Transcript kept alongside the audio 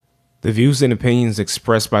The views and opinions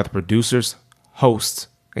expressed by the producers, hosts,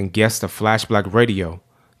 and guests of Flash Black Radio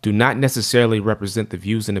do not necessarily represent the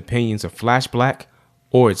views and opinions of Flash Black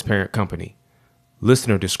or its parent company.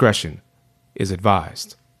 Listener discretion is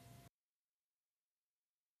advised.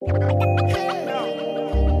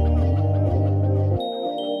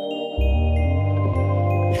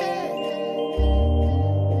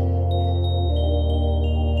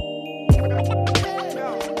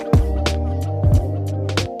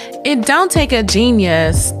 It don't take a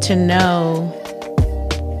genius to know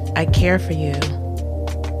I care for you.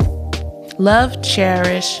 Love,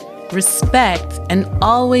 cherish, respect, and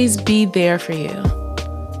always be there for you.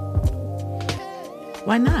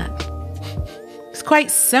 Why not? It's quite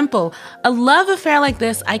simple. A love affair like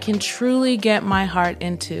this, I can truly get my heart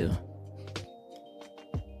into.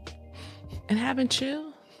 And haven't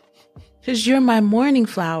you? Because you're my morning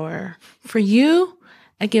flower. For you,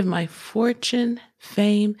 I give my fortune,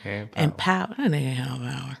 fame, and power. I ain't have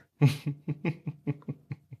power.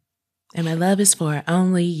 And my love is for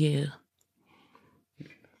only you.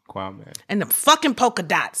 Kwame. And the fucking polka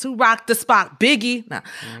dots. Who rocked the spot? Biggie.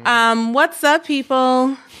 No. What's up,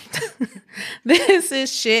 people? This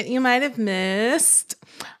is shit you might have missed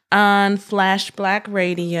on Flash Black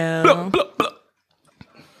Radio. Blah, blah, blah.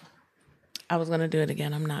 I was going to do it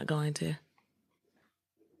again. I'm not going to.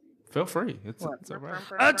 Feel free. It's all right.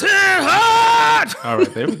 All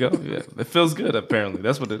right, there we go. Yeah, it feels good, apparently.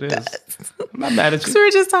 That's what it is. I'm not mad at you. So we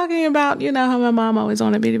were just talking about, how my mom always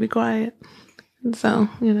wanted me to be quiet. And so,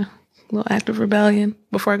 a little act of rebellion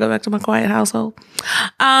before I go back to my quiet household.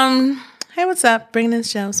 Hey, what's up? Bringing in the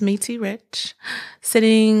show. It's me, T. Rich.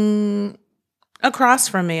 Sitting across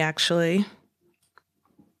from me, actually.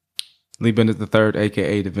 Lee Bennett III,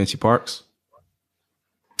 a.k.a. Da Vinci Parks.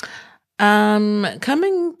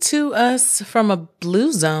 Coming to us from a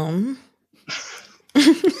blue zone.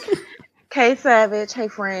 K Savage. Hey,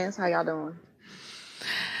 friends. How y'all doing?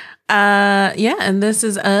 Yeah, and this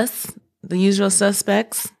is us, the usual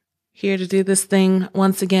suspects, here to do this thing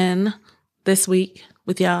once again this week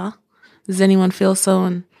with y'all. Does anyone feel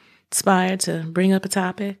so inspired to bring up a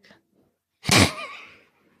topic?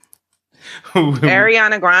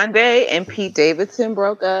 Ariana Grande and Pete Davidson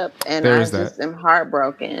broke up, and I just am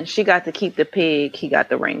heartbroken. She got to keep the pig. He got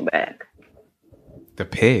the ring back. The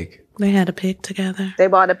pig? They had a pig together. They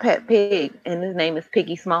bought a pet pig, and his name is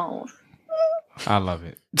Piggy Smalls. I love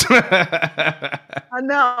it. I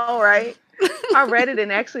know, right? I read it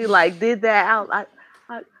and actually did that out.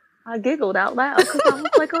 I giggled out loud because I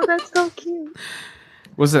was like, "Oh, that's so cute."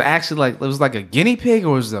 Was it actually it was like a guinea pig,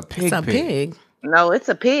 or was it a pig? It's a pig. No, it's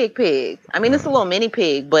a pig. I mean, it's a little mini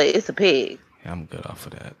pig, but it's a pig. Yeah, I'm good off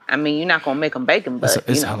of that. I mean, you're not gonna make them bacon, but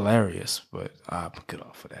it's hilarious. But I'm good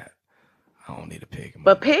off of that. I don't need a pig.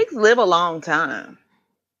 But pigs live a long time.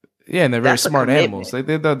 Yeah, and they're very smart animals.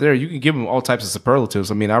 They're you can give them all types of superlatives.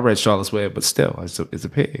 I mean, I read Charlotte's Web, but still, it's a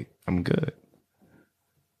pig. I'm good.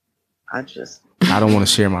 I don't want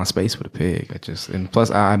to share my space with a pig. And plus,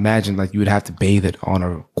 I imagine you would have to bathe it on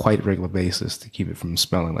a quite regular basis to keep it from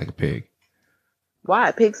smelling like a pig.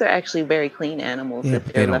 Why? Pigs are actually very clean animals if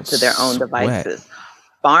they're left to their own devices.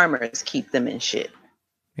 Farmers keep them in shit.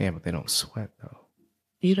 Yeah, but they don't sweat though.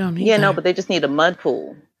 You don't need no, but they just need a mud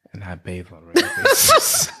pool. And I bathe on a regular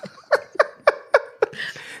basis.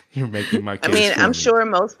 You're making my kids I'm sure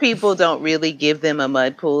most people don't really give them a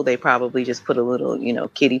mud pool. They probably just put a little,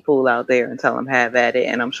 kiddie pool out there and tell them have at it.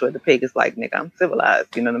 And I'm sure the pig is like, nigga, I'm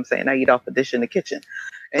civilized. You know what I'm saying? I eat off the dish in the kitchen.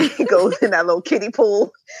 And he goes in that little kiddie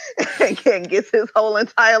pool and gets his whole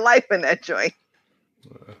entire life in that joint.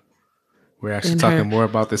 We're actually talking more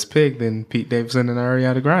about this pig than Pete Davidson and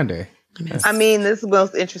Ariana Grande. I mean, this is the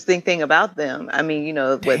most interesting thing about them. I mean,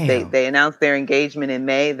 what they announced their engagement in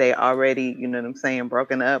May. They already,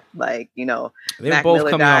 broken up. They were Mac both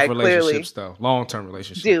Miller coming died, off relationships, though. Long-term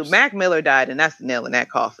relationships. Dude, Mac Miller died, and that's the nail in that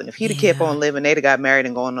coffin. If he'd have kept on living, they'd have got married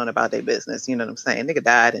and going on about their business. You know what I'm saying? Nigga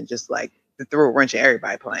died and just threw a wrench in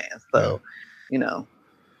everybody's plans. So,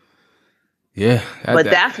 Yeah. But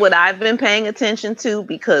that's what I've been paying attention to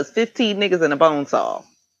because 15 niggas in a bone saw.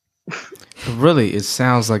 Really, it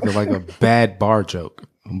sounds like a bad bar joke.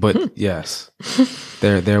 But yes,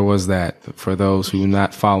 there was that. For those who are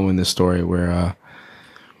not following the story, where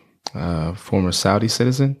former Saudi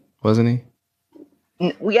citizen, wasn't he?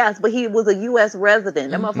 Yes, but he was a U.S. resident.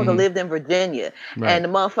 That motherfucker lived in Virginia. Right. And the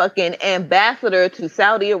motherfucking ambassador to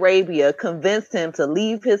Saudi Arabia convinced him to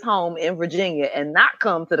leave his home in Virginia and not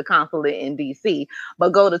come to the consulate in D.C.,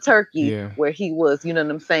 but go to Turkey where he was,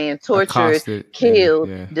 tortured, accosted, killed,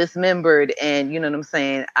 dismembered. And,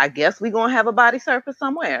 I guess we're going to have a body surface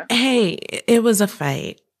somewhere. Hey, it was a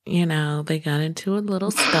fight. they got into a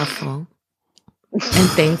little scuffle and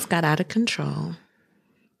things got out of control.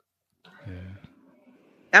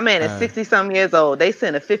 That man is 60-something years old. They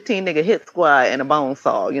sent a 15 nigga hit squad and a bone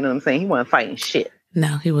saw. You know what I'm saying? He wasn't fighting shit.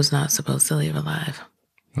 No, he was not supposed to leave alive.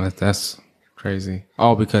 That's crazy.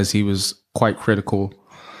 All because he was quite critical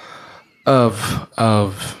of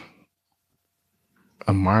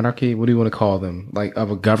a monarchy. What do you want to call them? Like of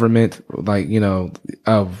a government, like,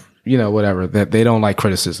 whatever, that they don't like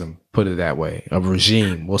criticism. Put it that way. A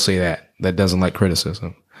regime, we'll say that doesn't like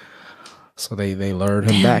criticism. So they lured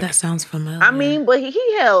him back. That sounds familiar. I mean, but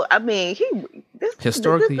historically,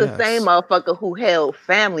 this is the same motherfucker who held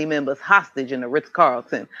family members hostage in the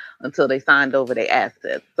Ritz-Carlton until they signed over their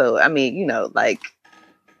assets. So, I mean, it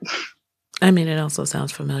also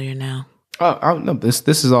sounds familiar now. Oh, no, this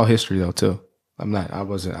is all history though too.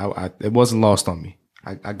 It wasn't lost on me.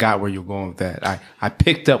 I got where you're going with that. I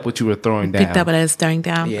picked up what you were throwing down. Picked up what I was throwing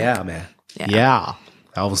down. Yeah, man. Yeah.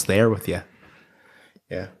 I was there with you.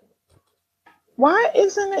 Yeah. Why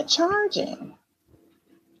isn't it charging?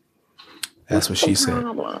 That's what she said.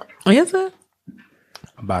 Is it?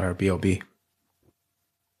 About her B.O.B.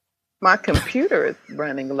 My computer is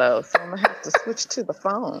running low, so I'm going to have to switch to the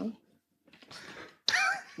phone.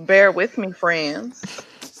 Bear with me, friends.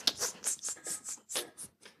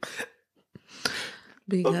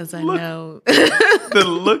 Because I know. The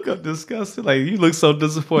look of disgust. Like, you look so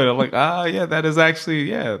disappointed. I'm like, yeah, that is actually,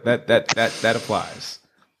 that applies.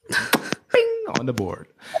 Bing, on the board.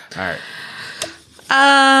 All right.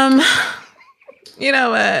 You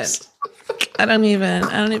know what? I don't even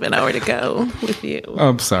know where to go with you.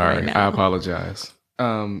 I'm sorry. Right, I apologize.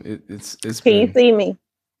 It's Can you see me?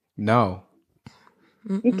 No.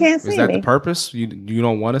 You can't see me. Is that the purpose? You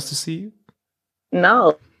don't want us to see you?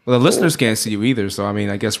 No. Well, the listeners can't see you either, so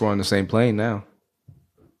I guess we're on the same plane now.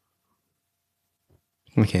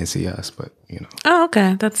 We can't see us, but Oh,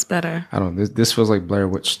 okay, that's better. I don't. This feels like Blair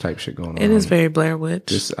Witch type shit going on. It is very Blair Witch.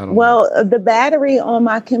 The battery on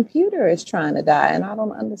my computer is trying to die, and I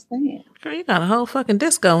don't understand. Girl, you got a whole fucking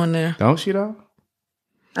disco in there. Don't you though?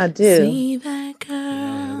 I do. See that girl?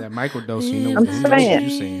 Yeah, that microdose.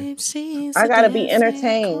 I'm saying. I gotta be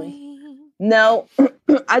entertained. No,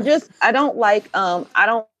 I don't like. I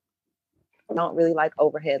don't really like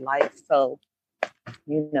overhead lights, so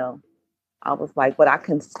I was like, but I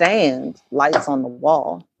can stand lights on the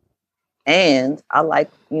wall, and I like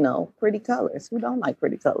pretty colors. Who don't like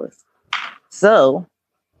pretty colors? So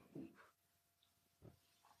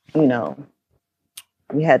we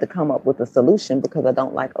had to come up with a solution because I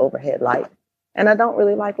don't like overhead light, and I don't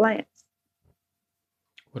really like lamps.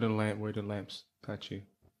 Where the lamps touch you?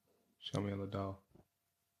 Show me on the doll.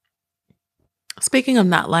 Speaking of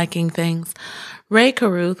not liking things, Ray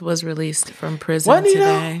Caruth was released from prison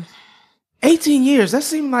today. 18 years. That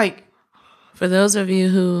seemed like... For those of you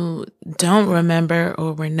who don't remember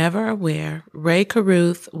or were never aware, Ray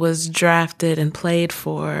Caruth was drafted and played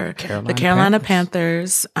for the Carolina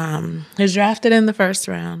Panthers. He was drafted in the first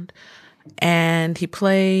round, and he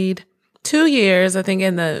played 2 years, I think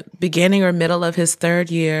in the beginning or middle of his third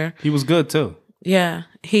year. He was good, too. Yeah.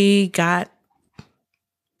 He got...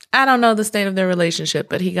 I don't know the state of their relationship,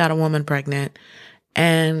 but he got a woman pregnant.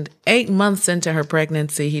 And 8 months into her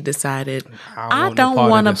pregnancy, he decided, I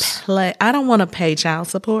don't want to pay child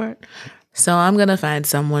support. So I'm going to find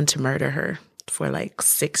someone to murder her for like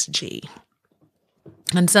 $6,000.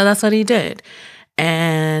 And so that's what he did.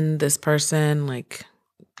 And this person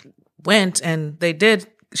went, and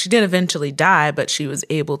she did eventually die, but she was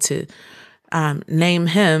able to name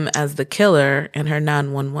him as the killer in her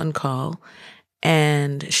 911 call.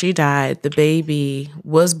 And she died. The baby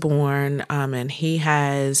was born, and he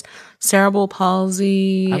has cerebral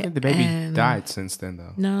palsy. I think the baby died since then,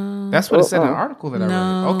 though. No. That's what it said in the article that I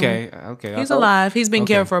read. Okay. He's alive. He's been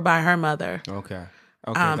cared for by her mother. Okay.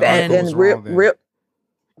 And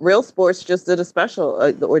Real Sports just did a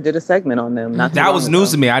special or did a segment on them. That was news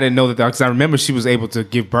to me. I didn't know that because I remember she was able to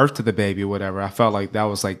give birth to the baby or whatever. I felt like that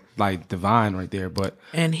was like divine right there.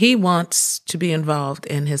 And he wants to be involved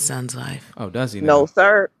in his son's life. Oh, does he? No,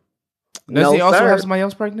 sir. Does he also have somebody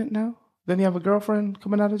else pregnant now? Doesn't he have a girlfriend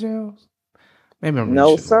coming out of jail? Maybe I'm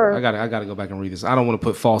no, sir. I gotta go back and read this. I don't want to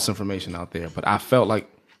put false information out there, but I felt like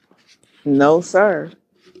no, sir.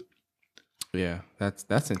 Yeah,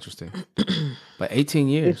 that's interesting. But 18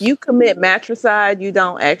 years. If you commit matricide, you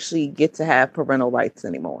don't actually get to have parental rights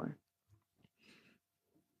anymore.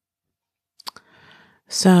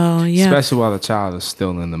 So, yeah. Especially while the child is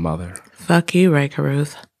still in the mother. Fuck you, Ray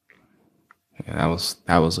Caruth. Yeah, that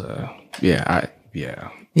was Yeah.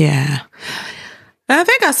 I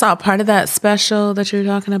think I saw part of that special that you're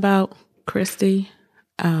talking about, Christy.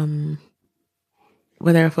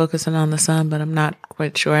 where they were focusing on the son, but I'm not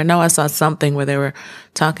quite sure. I know I saw something where they were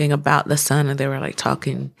talking about the son and they were like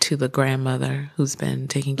talking to the grandmother who's been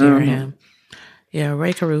taking care of him. Yeah,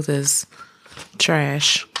 Ray Caruth is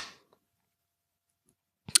trash.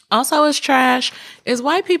 Also is trash is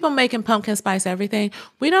white people making pumpkin spice everything.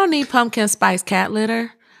 We don't need pumpkin spice cat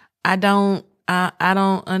litter. I don't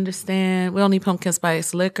understand. We don't need pumpkin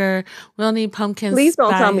spice liquor. We don't need pumpkin Please spice.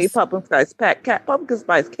 don't tell me pumpkin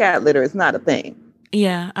spice cat litter is not a thing.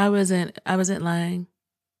 Yeah, I wasn't lying.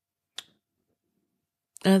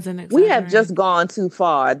 We have just gone too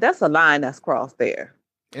far. That's a line that's crossed there.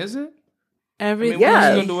 Is it? Everything. What are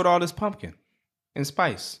you gonna do with all this pumpkin and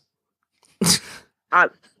spice? I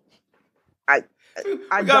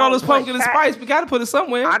we got all this pumpkin and spice. We got to put it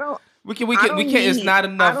somewhere. We can't. It's not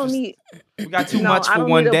enough. We got too much for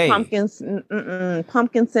one day.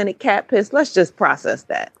 Pumpkin scented cat piss. Let's just process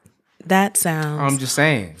that. That sounds. I'm just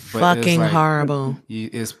saying. Fucking like, horrible.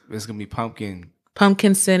 It's gonna be pumpkin.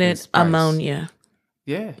 Pumpkin scented ammonia.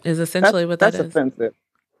 Yeah, is essentially what that is. That's offensive.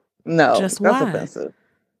 No, just that's why? Offensive.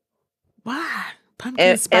 Why?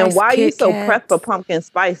 Pumpkin spice. And why are you so pressed for pumpkin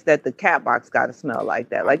spice that the cat box got to smell like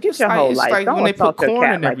that? Like, get your whole life. Like don't when they put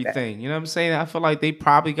corn and like everything. that. You know what I'm saying? I feel like they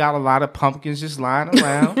probably got a lot of pumpkins just lying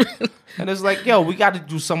around. And it's like, yo, we got to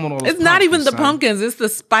do something on those. It's not even the pumpkins. It's the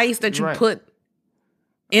spice that you put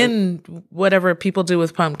in whatever people do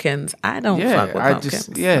with pumpkins. I don't fuck with pumpkins.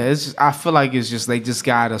 It's just, I feel like it's just they just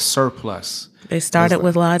got a surplus. They started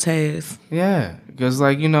with lattes. Yeah, because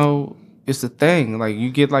like, you know, it's the thing. Like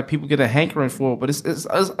you get like people get a hankering for it, but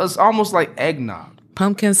it's almost like eggnog.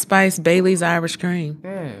 Pumpkin spice Bailey's Irish cream.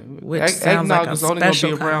 Yeah, which sounds eggnog like a is only gonna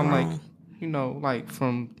be around kind like, you know, like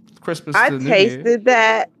from Christmas I to New tasted Year.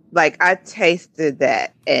 that. Like I tasted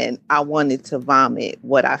that, and I wanted to vomit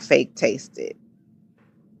what I fake tasted.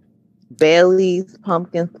 Bailey's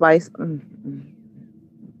pumpkin spice. I'm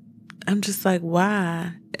just like,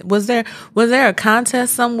 why? Was there a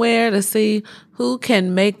contest somewhere to see who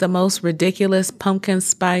can make the most ridiculous pumpkin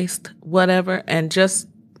spiced whatever? And just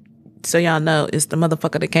so y'all know, it's the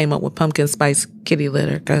motherfucker that came up with pumpkin spice kitty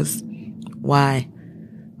litter. Because why?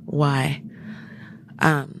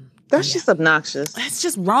 That's just obnoxious. That's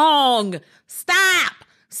just wrong. Stop.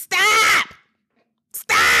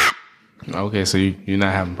 Okay, so you're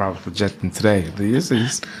not having problems projecting today.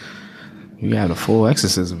 You had a full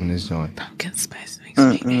exorcism in this joint. Pumpkin spice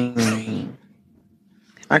makes me angry.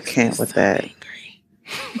 I can't with that.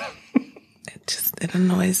 It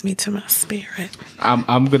annoys me to my spirit.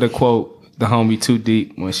 I'm gonna quote the homie Too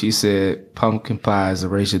Deep when she said, "Pumpkin pies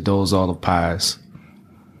erase your doze all of pies."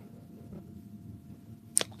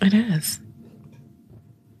 It is.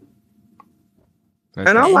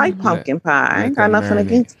 And I like pumpkin pie. I ain't got nothing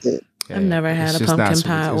against it. Yeah, I've never had a pumpkin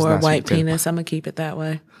pie or a white penis. I'm gonna keep it that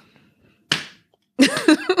way.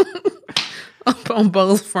 On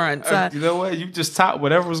both fronts. You know what? You just taught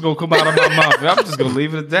whatever was gonna come out of my mouth. I'm just gonna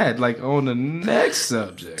leave it at that. Like on the next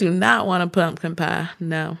subject. Do not want a pumpkin pie.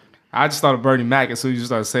 No. I just thought of Bernie Mac as soon as you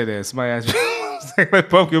started to say that. Somebody asked me like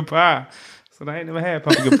pumpkin pie. So I ain't never had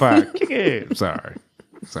pumpkin pie. Kick it. I'm sorry.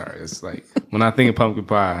 It's like when I think of pumpkin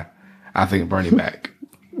pie, I think of Bernie Mac.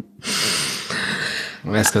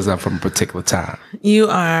 Well, that's because I'm from a particular time. You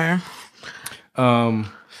are.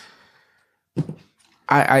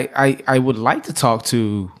 I would like to talk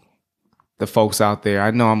to the folks out there.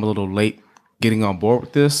 I know I'm a little late getting on board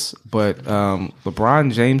with this, but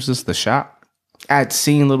LeBron James's The Shot. I'd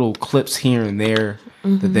seen little clips here and there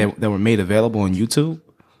that were made available on YouTube,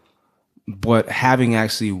 but having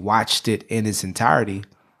actually watched it in its entirety,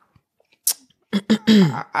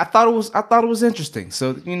 I thought it was interesting.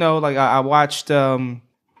 So you know, like I watched the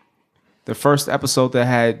first episode that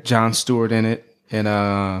had Jon Stewart in it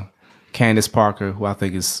and Candace Parker, who I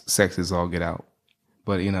think is sexy as all get out.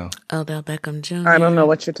 But you know, Odell Beckham Jr. I don't know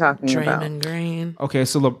what you're talking about. Draymond Green. Okay,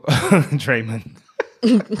 so Draymond.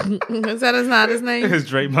 Is that not his name? It's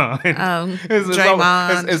Draymond.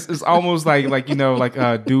 Draymond. It's almost like you know, like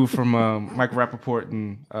dude from Michael Rappaport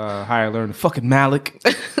and Higher Learning. Fucking Malik.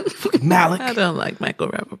 Fucking Malik. I don't like Michael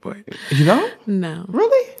Rappaport. You don't? No.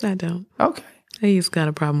 Really? I don't. Okay. He's got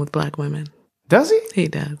a problem with black women. Does he? He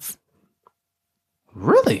does.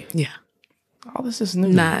 Really? Yeah. All this is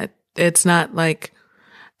new. It's not like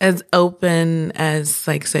as open as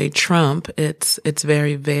like say Trump. It's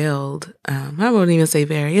very veiled. I wouldn't even say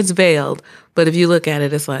very. It's veiled. But if you look at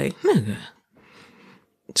it, it's like, nigga,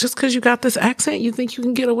 just because you got this accent, you think you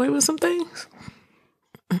can get away with some things?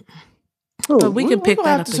 But we can pick that up.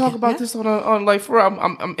 We'll have to talk about this on like for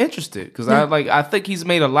I'm interested because I think he's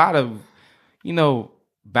made a lot of, you know,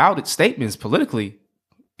 bout statements politically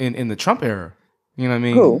in the Trump era. You know what I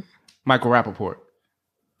mean? Who? Michael Rappaport.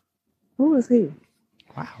 Who is he?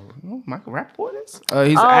 Wow, you know Michael Rappaport is?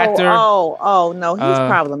 He's an actor. No, he's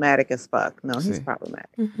problematic as fuck. No, he's problematic.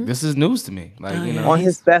 Mm-hmm. This is news to me. Like, you know, on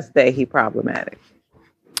his best day, he problematic.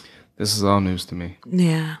 This is all news to me.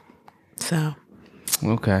 Yeah. So.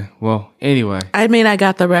 Okay. Well, anyway. I mean, I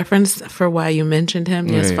got the reference for why you mentioned him.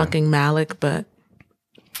 Yes, fucking Malik, but.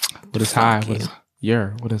 What is high? What is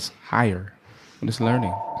What is higher? What is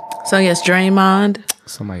learning? So yes, Draymond.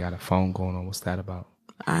 Somebody got a phone going on. What's that about?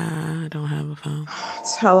 I don't have a phone.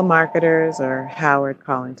 Telemarketers or Howard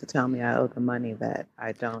calling to tell me I owe the money that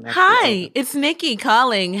I don't. Hi, it's Nikki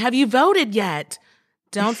calling. Have you voted yet?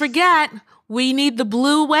 Don't forget, we need the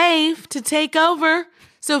blue wave to take over.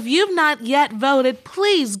 So if you've not yet voted,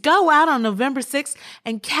 please go out on November 6th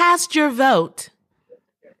and cast your vote.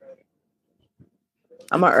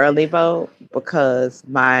 I'm an early vote because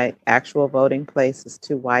my actual voting place is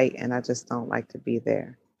too white and I just don't like to be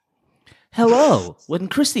there. Hello. When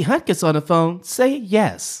Christy Hunt gets on the phone, say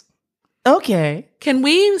yes. Okay. Can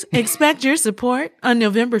we expect your support on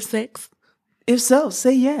November 6th? If so,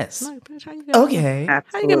 say yes. Okay.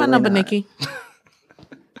 How you get my number, Nikki?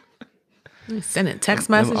 Sending text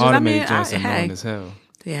messages. I mean, hey. As hell.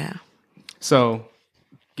 Yeah. So,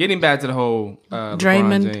 getting back to the whole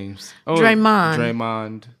LeBron James.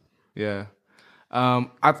 Draymond. Yeah.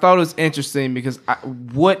 I thought it was interesting because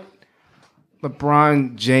what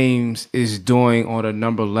LeBron James is doing on a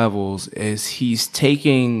number of levels is he's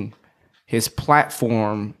taking his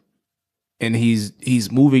platform and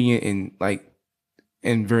he's moving it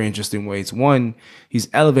in very interesting ways. One, he's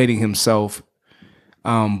elevating himself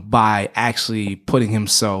by actually putting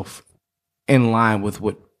himself in line with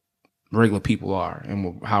what regular people are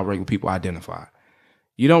and how regular people identify.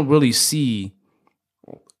 You don't really see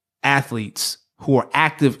athletes who are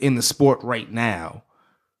active in the sport right now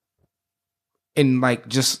in like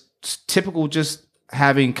just typical just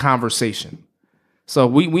having conversation. So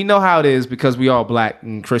we know how it is because we all black,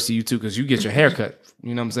 and Christy, you too, because you get your haircut.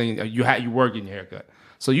 You know what I'm saying? You work getting your haircut.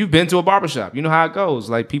 So you've been to a barbershop. You know how it goes.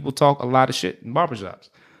 Like people talk a lot of shit in barbershops.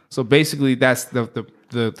 So basically that's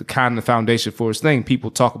the kind of foundation for his thing.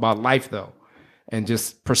 People talk about life though, and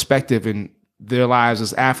just perspective in their lives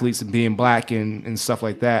as athletes and being black and stuff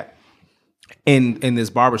like that in this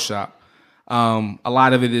barbershop. A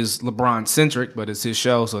lot of it is LeBron centric, but it's his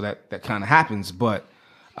show, so that kind of happens. But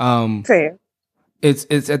fair.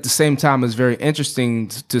 It's at the same time, it's very interesting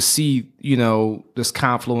to see, you know, this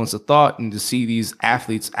confluence of thought and to see these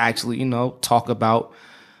athletes actually, you know, talk about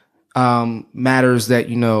matters that,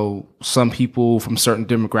 you know, some people from certain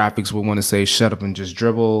demographics will want to say, shut up and just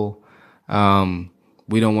dribble.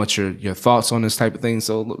 We don't want your thoughts on this type of thing.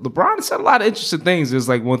 So LeBron said a lot of interesting things. There's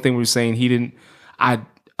like one thing we were saying he didn't,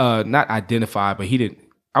 not identify, but he didn't,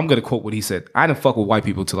 I'm going to quote what he said. I didn't fuck with white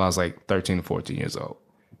people till I was like 13 or 14 years old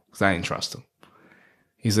because I didn't trust them.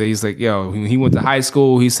 He's like, yo, when he went to high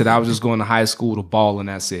school, he said, I was just going to high school to ball and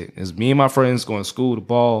that's it. It's me and my friends going to school to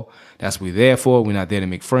ball. That's what we're there for. We're not there to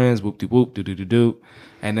make friends. Whoop de whoop, do do do do.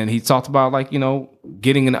 And then he talked about like, you know,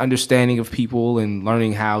 getting an understanding of people and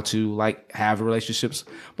learning how to like have relationships,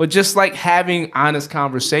 but just like having honest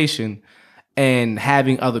conversation and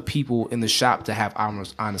having other people in the shop to have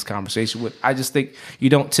honest conversation with. I just think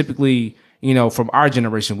you don't typically, you know, from our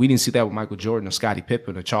generation, we didn't see that with Michael Jordan or Scottie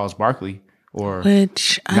Pippen or Charles Barkley.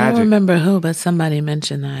 Which I don't remember who, but somebody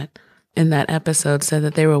mentioned that in that episode, said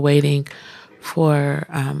that they were waiting for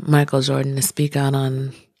Michael Jordan to speak out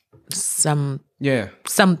on something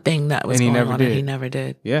that was going on, and he never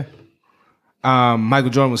did. Yeah. Michael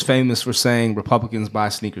Jordan was famous for saying Republicans buy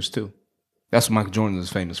sneakers too. That's what Michael Jordan is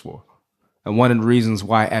famous for. And one of the reasons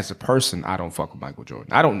why, as a person, I don't fuck with Michael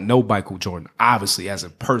Jordan. I don't know Michael Jordan, obviously, as a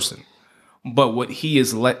person. But what he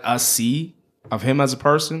has let us see of him as a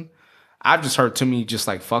person, I've just heard too many just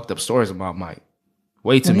like fucked up stories about Mike.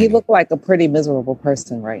 Way too many. He looked like a pretty miserable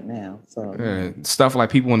person right now. So stuff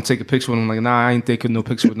like people want to take a picture with him. Like, nah, I ain't taking no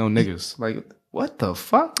picture with no niggas. Like, what the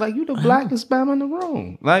fuck? Like, you the blackest bam in the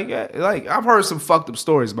room. Like I've heard some fucked up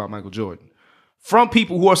stories about Michael Jordan from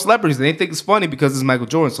people who are celebrities. They think it's funny because it's Michael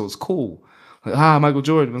Jordan, so it's cool. Like, Michael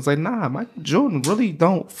Jordan. It's like, nah, Michael Jordan really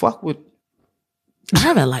don't fuck with. I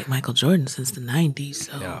haven't liked Michael Jordan since the 90s.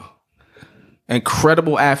 So. Yeah.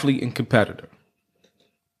 Incredible athlete and competitor.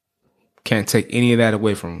 Can't take any of that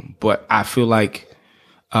away from him. But I feel like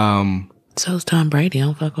so's Tom Brady. I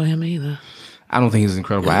don't fuck with him either. I don't think he's an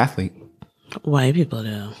incredible athlete. White people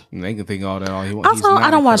do. They can think all that all he wants. Also, I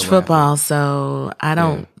don't watch football, so I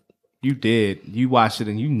don't. Yeah. You did. You watched it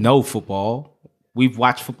and you know football. We've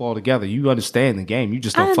watched football together. You understand the game. You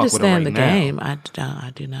just don't fuck with it right now. I understand the game.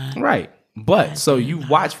 I do not. Right. But so you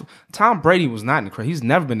watch Tom Brady was not in the crazy. He's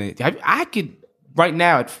never been in. I could right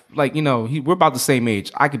now, like we're about the same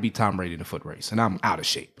age. I could beat Tom Brady in a foot race, and I'm out of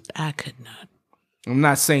shape. I could not. I'm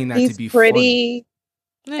not saying that he's to be pretty.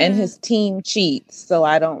 And his team cheats, so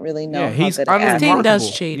I don't really know. Yeah, his team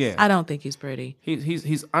does cheat. Yeah. I don't think he's pretty.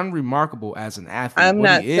 He's unremarkable as an athlete. I'm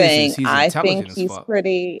not saying I think he's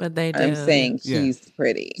pretty, but they do. I'm saying he's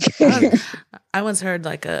pretty. I once heard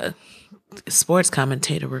like a sports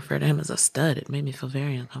commentator refer to him as a stud. It made me feel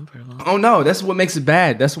very uncomfortable. Oh no, that's what makes it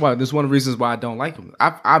bad. That's one of the reasons why I don't like him.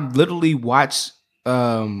 I've literally watched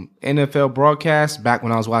NFL broadcasts back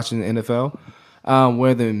when I was watching the NFL.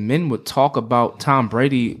 Where the men would talk about Tom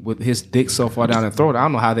Brady with his dick so far down the throat. I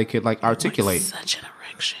don't know how they could like articulate. Such an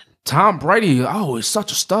erection. Tom Brady, is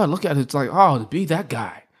such a stud. Look at it. It's like, to be that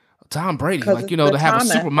guy. Tom Brady, like, to have a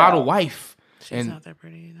supermodel wife. She's not that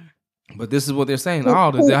pretty either. But this is what they're saying.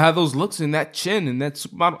 They have those looks and that chin and that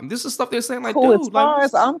supermodel. This is stuff they're saying like, dude. As far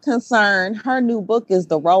as I'm concerned, her new book is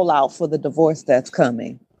the rollout for the divorce that's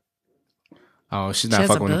coming. Oh, she's not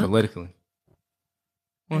fucking with him politically.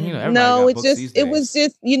 Well, no, it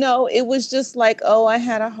was just like, I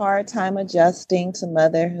had a hard time adjusting to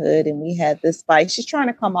motherhood, and we had this fight. She's trying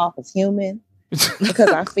to come off as human because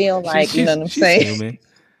I feel like you know what I'm saying. Human.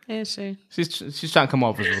 Yeah, she. She's trying to come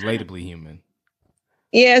off as relatably human.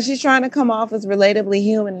 Yeah, she's trying to come off as relatably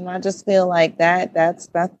human, and I just feel like that's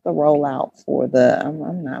the rollout for the.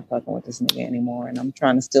 I'm not fucking with this nigga anymore, and I'm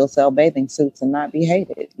trying to still sell bathing suits and not be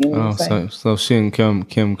hated. You know what I'm saying? So she and Kim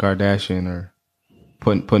Kardashian are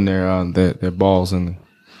putting their balls in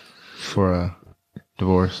for a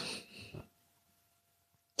divorce.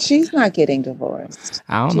 She's not getting divorced.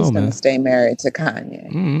 I don't know, man. She's gonna stay married to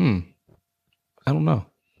Kanye. Mm-hmm. I don't know.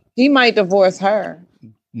 He might divorce her.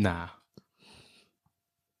 Nah.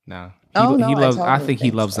 He loves. I think he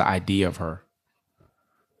loves the idea of her,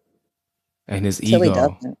 and his ego. He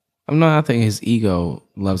doesn't. I think his ego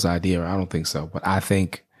loves the idea. I don't think so, but I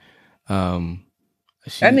think.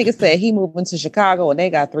 That nigga said he moving to Chicago and they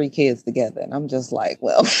got 3 kids together. And I'm just like,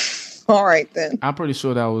 well, all right then. I'm pretty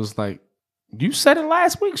sure that was like, you said it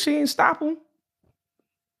last week. She ain't stop him.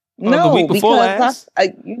 No, the week before last.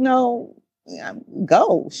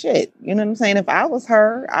 Go shit. You know what I'm saying? If I was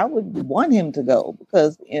her, I would want him to go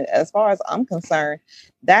because as far as I'm concerned,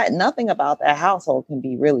 that nothing about that household can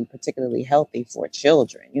be really particularly healthy for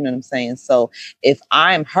children. You know what I'm saying? So if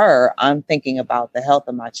I'm her, I'm thinking about the health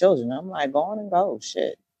of my children. I'm like, go on and go.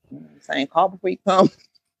 Shit. You know what I'm saying? Call before you come.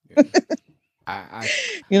 You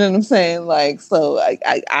know what I'm saying? Like, so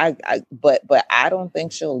but I don't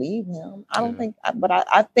think she'll leave him. I don't think, but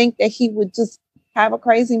I think that he would just have a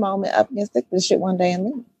crazy moment up and stick this shit one day and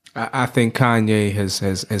leave. I think Kanye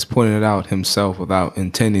has pointed it out himself without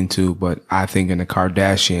intending to, but I think in the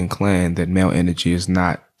Kardashian clan that male energy is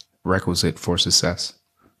not requisite for success.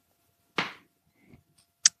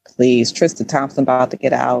 Please, Tristan Thompson about to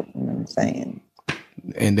get out. You know what I'm saying?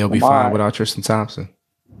 And they'll be fine without Tristan Thompson.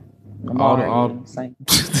 All them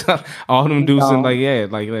dudes and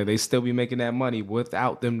like they still be making that money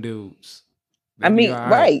without them dudes.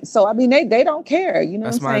 Right. So they don't care. You know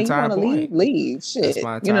what I'm saying? You want to leave. Shit. You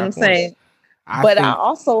know what I'm saying? I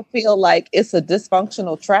also feel like it's a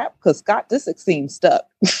dysfunctional trap because Scott Disick seems stuck.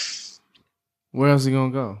 Where else is he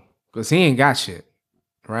gonna go? Because he ain't got shit,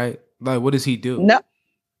 right? Like, what does he do? No,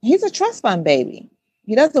 he's a trust fund baby.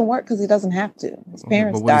 He doesn't work because he doesn't have to. His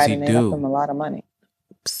parents died and they left him a lot of money.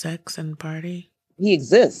 Sex and party. He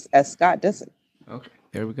exists as Scott Disick. Okay,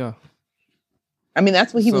 there we go. I mean,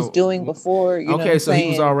 that's what he was doing before. You know what I'm saying? He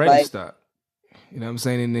was already stuck. You know what I'm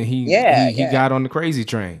saying? And then he got on the crazy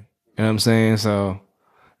train. You know what I'm saying? So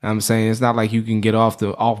I'm saying it's not like you can get off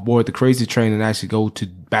board the crazy train and actually go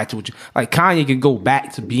back to what you like. Kanye can go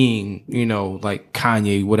back to being, like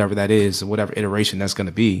Kanye, whatever that is, whatever iteration that's going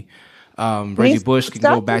to be. Reggie Bush can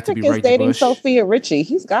go back to be Reggie dating Bush. Sophia Richie.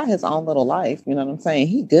 He's got his own little life. You know what I'm saying?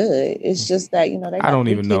 He good. It's just that, they I don't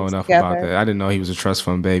even know enough about that. I didn't know he was a trust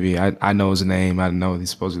fund baby. I know his name. I didn't know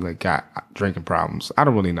he's supposedly got drinking problems. I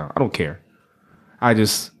don't really know. I don't care. I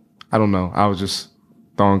don't know. I was just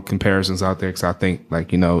throwing comparisons out there because I think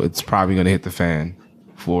it's probably going to hit the fan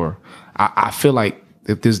I feel like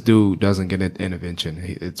if this dude doesn't get an intervention,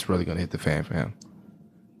 it's really going to hit the fan for him.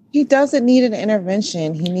 He doesn't need an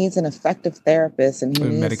intervention. He needs an effective therapist, and he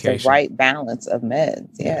needs medication. The right balance of meds.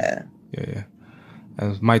 Yeah.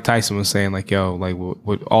 As Mike Tyson was saying,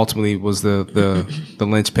 what ultimately was the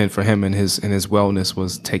linchpin for him and his wellness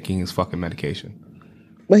was taking his fucking medication.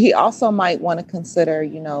 But he also might want to consider,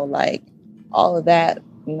 all of that,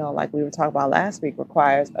 like we were talking about last week,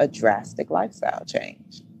 requires a drastic lifestyle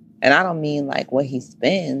change. And I don't mean like what he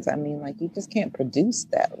spends. I mean like you just can't produce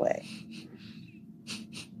that way.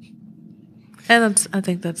 And I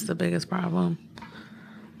think that's the biggest problem.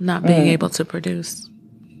 Not being able to produce.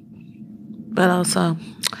 But also,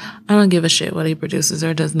 I don't give a shit what he produces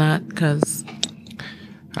or does not, because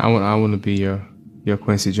I want to be your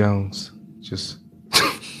Quincy Jones. Just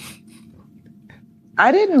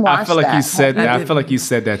I didn't watch I feel like that. he said that. I feel like he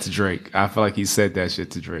said that to Drake. I feel like he said that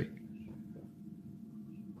shit to Drake.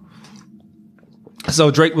 So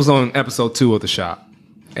Drake was on episode 2 of The Shop,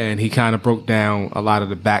 and he kind of broke down a lot of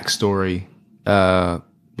the backstory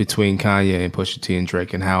between Kanye and Pusha T and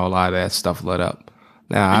Drake and how a lot of that stuff led up.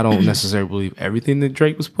 Now, I don't necessarily believe everything that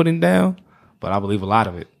Drake was putting down, but I believe a lot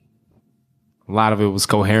of it. A lot of it was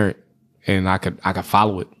coherent, and I could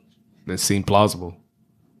follow it. It seemed plausible.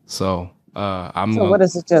 So what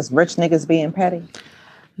is it? Just rich niggas being petty?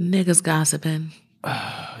 Niggas gossiping.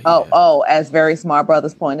 Oh, as very smart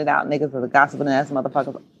brothers pointed out, niggas are the gossiping ass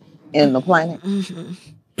motherfuckers in the planet.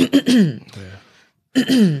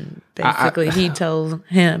 Basically, he told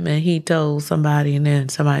him, and he told somebody, and then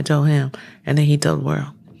somebody told him, and then he told the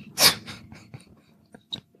world.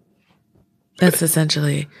 That's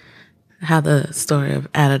essentially how the story of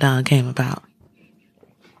Adidon came about.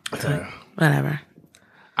 So, whatever.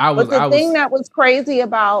 Thing that was crazy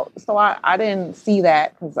about, so I didn't see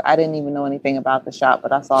that because I didn't even know anything about The Shop,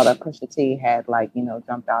 but I saw that Pusha T had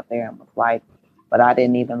jumped out there and was like, but I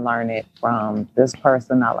didn't even learn it from this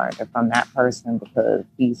person. I learned it from that person because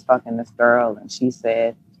he's fucking this girl. And she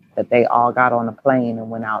said that they all got on a plane and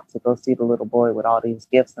went out to go see the little boy with all these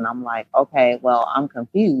gifts. And I'm like, okay, well, I'm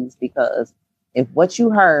confused because if what you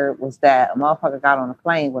heard was that a motherfucker got on a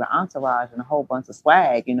plane with an entourage and a whole bunch of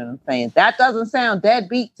swag, you know what I'm saying? That doesn't sound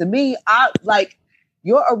deadbeat to me.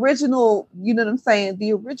 Your original, you know what I'm saying?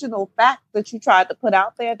 The original facts that you tried to put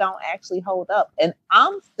out there don't actually hold up. And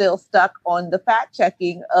I'm still stuck on the fact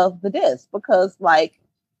checking of the diss because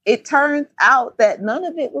it turns out that none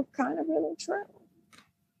of it was kind of really true.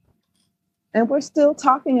 And we're still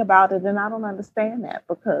talking about it. And I don't understand that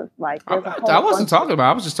because I wasn't talking about,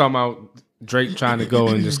 I was just talking about Drake trying to go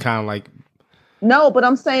and just kind of No, but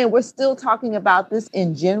I'm saying we're still talking about this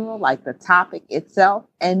in general, like the topic itself.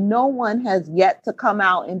 And no one has yet to come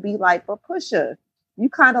out and be like, but Pusha, you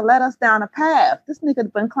kind of led us down a path. This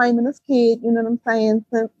nigga been claiming this kid, you know what I'm saying,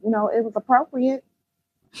 since, it was appropriate.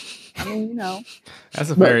 I mean, That's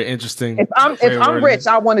a very interesting. If I'm rich,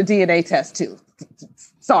 I want a DNA test too.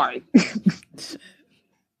 Sorry.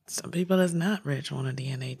 Some people that's not rich want a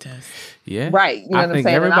DNA test. Yeah. Right. You know what I'm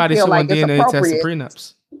saying? Everybody should want DNA test and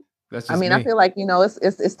prenups. I feel like,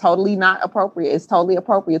 it's totally not appropriate. It's totally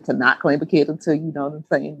appropriate to not claim a kid until, you know what I'm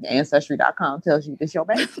saying, Ancestry.com tells you this your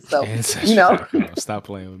baby. So, Stop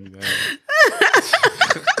playing with me, man.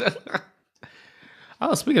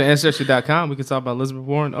 Oh, speaking of Ancestry.com, we can talk about Elizabeth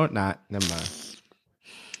Warren or not. Never mind.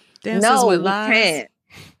 Dances with lies. We can't.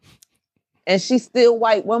 And she's still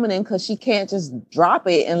white womaning because she can't just drop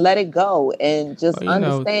it and let it go and just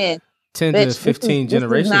understand. 10 to 15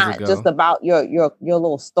 generations ago. This is not just about your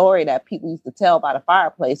little story that people used to tell by the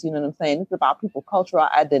fireplace. You know what I'm saying? It's about people's cultural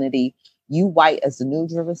identity. You white as the new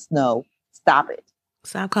driven snow. Stop it.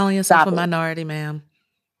 Stop calling yourself a minority, ma'am.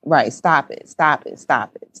 Right. Stop it. Stop it.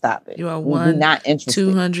 Stop it. Stop it. You are one not interested.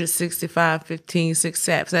 265, 15, 6,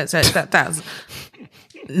 7,000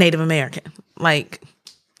 Native American.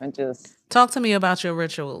 And just talk to me about your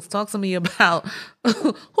rituals. Talk to me about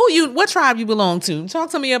what tribe you belong to. Talk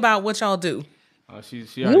to me about what y'all do.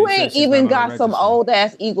 You ain't even got some old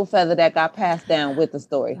ass eagle feather that got passed down with the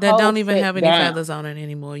story. That don't even have any feathers on it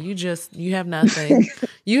anymore. You have nothing.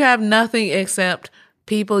 You have nothing except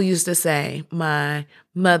people used to say, my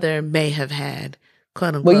mother may have had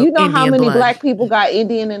quote unquote well, you know Indian how many blood. Black people got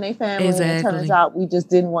Indian in their family, Exactly. And it turns out we just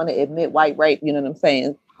didn't want to admit white rape. You know what I'm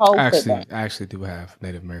saying? I actually do have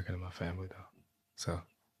Native American in my family though, so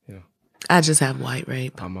I just have white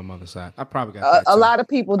rape on my mother's side. I probably got that a lot of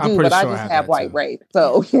people do, but I just have white rape.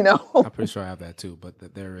 So I'm pretty sure I have that too,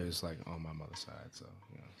 but there is on my mother's side. So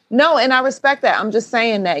no, and I respect that. I'm just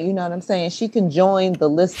saying that you know what I'm saying. She can join the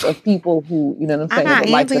list of people who you know what I'm saying would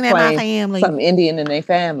like to claim some Indian in their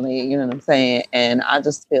family. You know what I'm saying, and I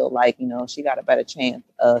just feel like she got a better chance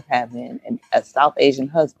of having a South Asian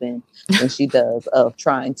husband than she does of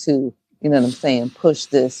trying to you know what I'm saying push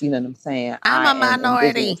this. You know what I'm saying. I'm a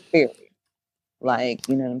minority.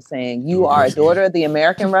 You know what I'm saying? You are a daughter of the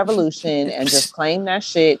American Revolution and just claim that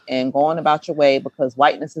shit and go on about your way because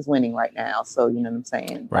whiteness is winning right now. So, you know what I'm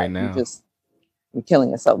saying? Right now. You're killing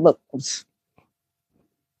yourself. Look,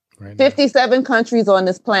 57 countries on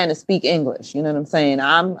this planet speak English. You know what I'm saying?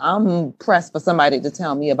 I'm pressed for somebody to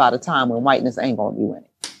tell me about a time when whiteness ain't going to be winning.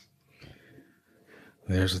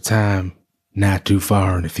 There's a time not too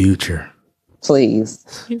far in the future.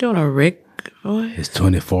 Please. You doing a Rick voice? It's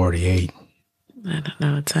 2048. I don't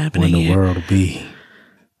know what's happening. When the world will be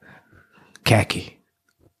khaki.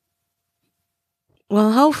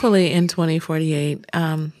 Well, hopefully in 2048,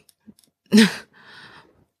 the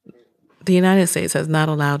United States has not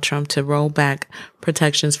allowed Trump to roll back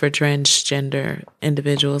protections for transgender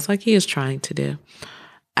individuals like he is trying to do.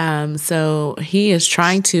 So he is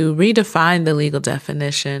trying to redefine the legal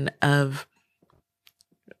definition of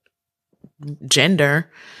gender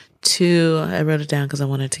to, I wrote it down because I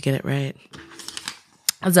wanted to get it right,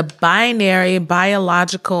 as a binary,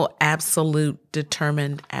 biological, absolute,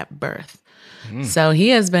 determined at birth. So he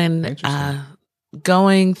has been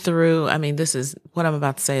going through, I mean, this is what I'm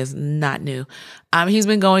about to say is not new. He's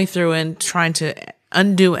been going through and trying to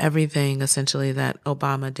undo everything essentially that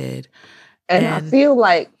Obama did. And I feel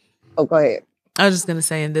like, oh, go ahead. I was just going to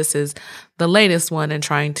say, and this is the latest one in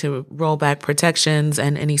trying to roll back protections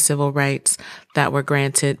and any civil rights that were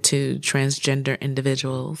granted to transgender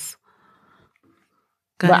individuals.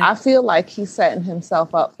 But I feel like he's setting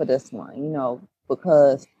himself up for this one, you know,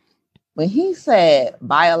 because when he said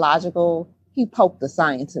biological, he poked the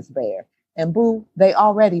scientists there. And boo, they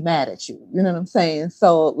already mad at you. You know what I'm saying?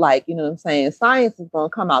 So, like, you know what I'm saying? Science is going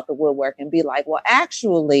to come out the woodwork and be like, well,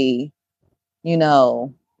 actually, you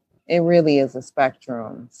know, it really is a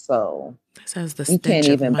spectrum. So you can't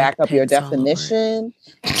even back up your definition.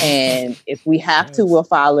 And if we have to, we'll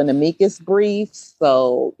file an amicus brief.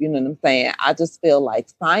 So, you know what I'm saying? I just feel like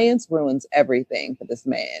science ruins everything for this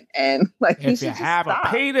man. And like, if you have a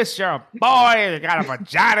penis, you're a boy. If you got a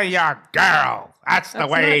vagina, you're a girl. That's the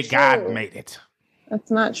way God made it.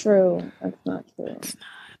 That's not true. That's not true.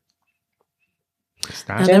 It's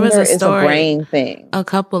not. There was a story, is a brain thing. A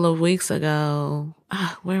couple of weeks ago.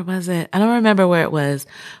 Where was it? I don't remember where it was,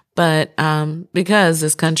 but because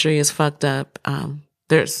this country is fucked up,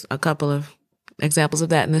 there's a couple of examples of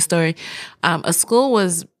that in this story. A school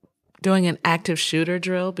was doing an active shooter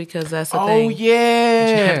drill because that's the thing. Oh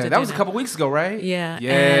yeah, that was a couple weeks ago, right? Yeah,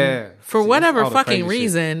 yeah. And for whatever fucking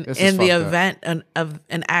reason, in the event of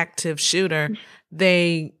an active shooter,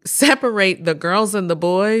 they separate the girls and the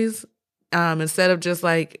boys instead of just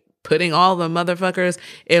like putting all the motherfuckers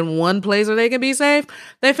in one place where they can be safe.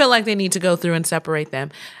 They feel like they need to go through and separate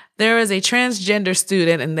them. There is a transgender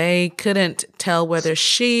student and they couldn't tell whether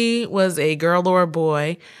she was a girl or a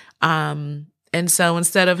boy. And so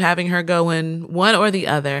instead of having her go in one or the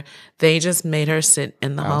other, they just made her sit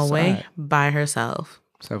in the hallway by herself.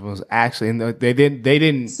 So it was actually, they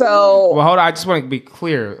didn't. So, well, hold on. I just want to be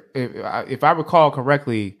clear. If I recall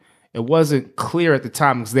correctly, it wasn't clear at the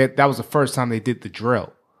time because that was the first time they did the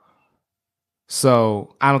drill.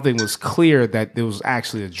 So I don't think it was clear that there was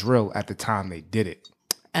actually a drill at the time they did it.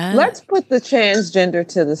 Let's put the transgender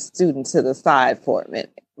to the student to the side for a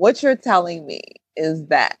minute. What you're telling me is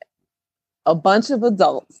that a bunch of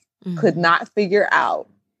adults could not figure out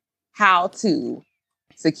how to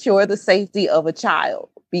secure the safety of a child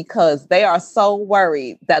because they are so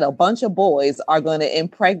worried that a bunch of boys are going to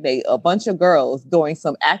impregnate a bunch of girls during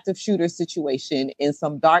some active shooter situation in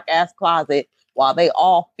some dark ass closet while they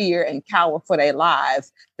all fear and cower for their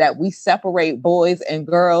lives, that we separate boys and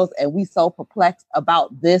girls, and we so perplexed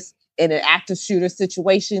about this in an active shooter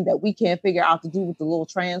situation that we can't figure out to do with the little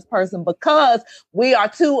trans person because we are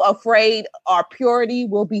too afraid our purity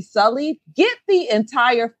will be sullied. Get the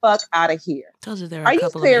entire fuck out of here. Told you there are a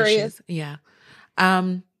couple of issues. Yeah.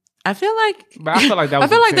 I feel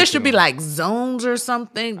like there should be like zones or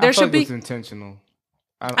something. There should be. It was intentional.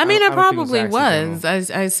 I mean, it probably was.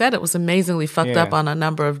 I said it was amazingly fucked up on a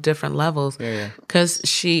number of different levels. Yeah. Because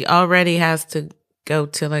she already has to go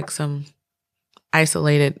to like some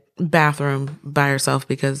isolated bathroom by herself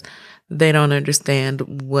because they don't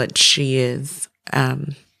understand what she is.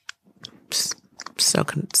 So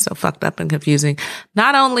fucked up and confusing.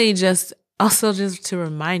 Also just to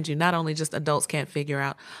remind you, not only just adults can't figure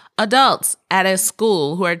out, adults at a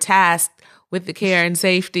school who are tasked with the care and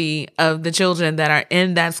safety of the children that are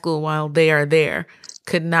in that school while they are there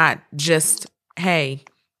could not just, hey,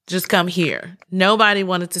 just come here. Nobody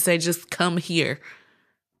wanted to say, just come here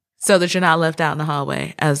so that you're not left out in the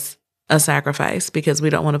hallway as a sacrifice because we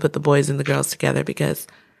don't want to put the boys and the girls together because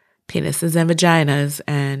penises and vaginas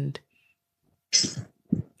and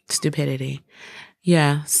stupidity.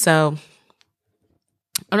 Yeah, so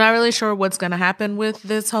I'm not really sure what's going to happen with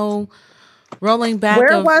this whole rolling back.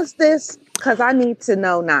 Where was this? Because I need to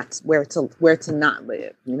know not where to not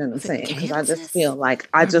live. You know what I'm saying? Because I just feel like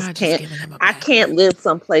I can't live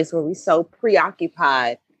someplace where we're so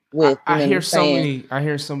preoccupied with. I hear so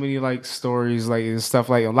many like stories, like and stuff.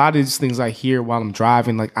 Like a lot of these things I hear while I'm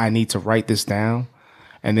driving, like I need to write this down,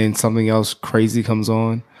 and then something else crazy comes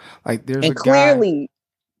on. Like there's a clearly, guy.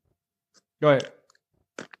 Go ahead.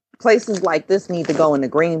 Places like this need to go in the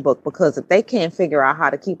green book, because if they can't figure out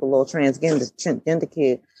how to keep a little transgender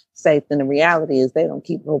kid safe, then the reality is they don't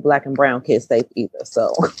keep little black and brown kids safe either.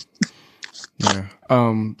 So, yeah.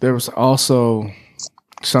 There was also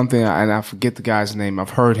something, and I forget the guy's name.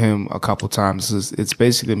 I've heard him a couple times. It's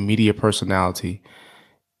basically a media personality.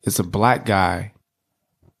 It's a black guy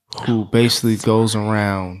who basically goes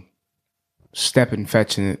around stepping,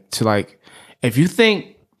 fetching it to, like, if you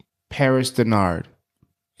think Paris Denard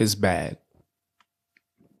is bad,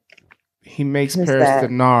 he makes Paris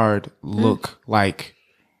Denard look like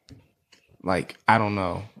I don't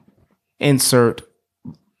know, insert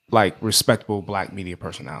like respectable black media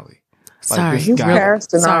personality. Sorry,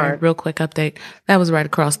 real quick update. That was right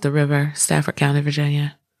across the river, Stafford County,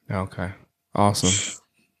 Virginia. Okay, awesome.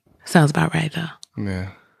 Sounds about right, though. Yeah.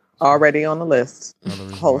 Already on the list.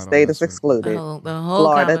 Whole state is excluded. The whole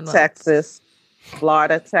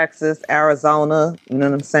Florida, Texas, Arizona. You know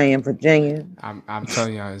what I'm saying? Virginia. I'm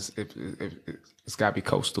telling y'all, it's got to be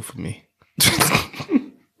coastal for me.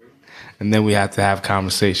 And then we have to have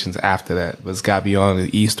conversations after that. But it's got to be on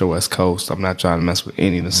the east or west coast. I'm not trying to mess with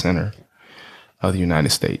any of the center of the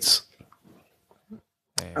United States.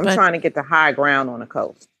 I'm trying to get the high ground on the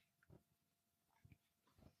coast.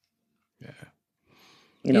 Yeah.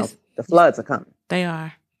 You know, the floods are coming. They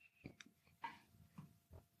are.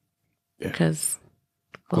 Because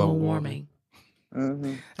global warming.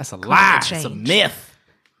 Mm-hmm. That's a lie. It's a myth.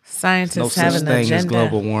 Scientists have an agenda. No such thing as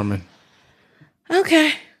global warming.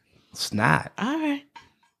 Okay. It's not. All right.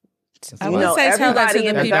 I would say tell that to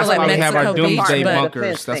the people at Mexico Beach. We have our doomsday but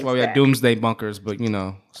bunkers. That's why we have doomsday bunkers. But, you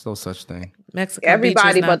know, it's no such thing. Mexico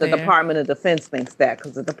Everybody Beach but the there. Department of Defense thinks that,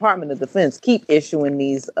 because the Department of Defense keep issuing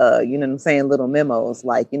these, you know what I'm saying, little memos.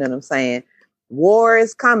 Like, you know what I'm saying? War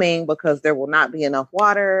is coming because there will not be enough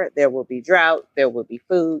water. There will be drought. There will be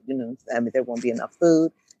food. You know, I mean, there won't be enough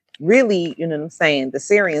food. Really, you know what I'm saying? The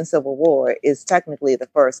Syrian civil war is technically the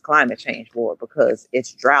first climate change war, because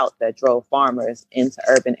it's drought that drove farmers into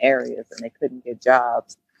urban areas and they couldn't get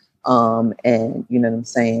jobs. And you know what I'm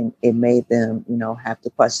saying? It made them, you know, have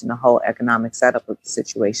to question the whole economic setup of the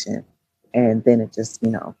situation. And then it just,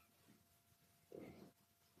 you know,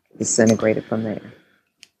 disintegrated from there.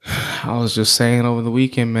 I was just saying over the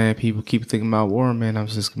weekend, man, people keep thinking about war, man. I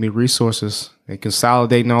was just going to be resources. They're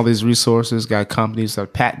consolidating all these resources, got companies that are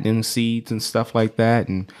patenting seeds and stuff like that,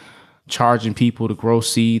 and charging people to grow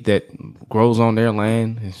seed that grows on their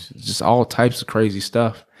land. It's just all types of crazy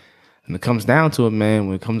stuff. And it comes down to it, man,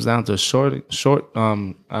 when it comes down to a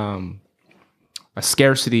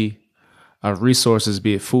scarcity of resources,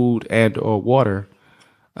 be it food and or water,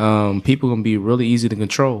 people going to be really easy to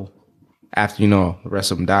control. After, you know, the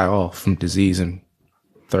rest of them die off from disease and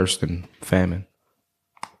thirst and famine.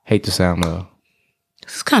 Hate to sound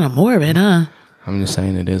it's kind of morbid, huh? I'm just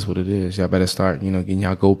saying it is what it is. Y'all better start, you know, getting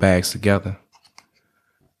y'all go bags together.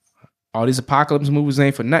 All these apocalypse movies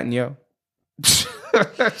ain't for nothing, yo.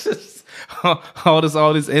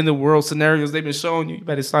 all this end of world scenarios they've been showing you. You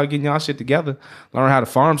better start getting y'all shit together. Learn how to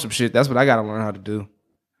farm some shit. That's what I gotta learn how to do.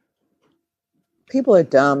 People are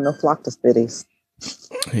dumb. They'll flock to cities.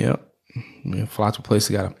 Yep. You fly to a place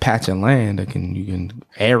that got a patch of land that you can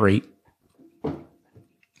aerate.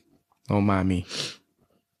 Don't mind me.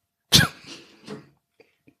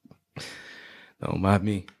 Don't mind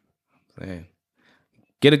me. Man.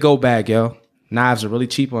 Get a go bag, yo. Knives are really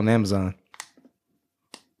cheap on Amazon.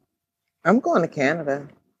 I'm going to Canada.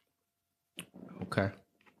 Okay.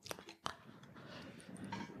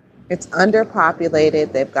 It's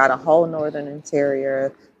underpopulated. They've got a whole northern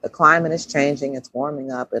interior. The climate is changing. It's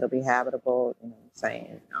warming up. It'll be habitable. You know what I'm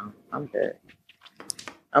saying? I'm good.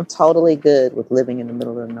 I'm totally good with living in the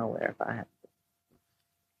middle of nowhere if I have to.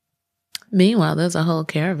 Meanwhile, there's a whole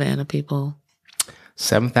caravan of people.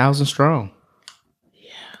 7,000 strong. Yeah.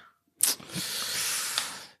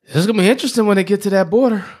 This is going to be interesting when they get to that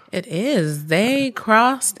border. It is. They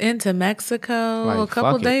crossed into Mexico a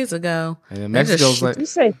couple days ago. And then Mexico's like... Did you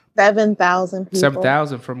say 7,000 people?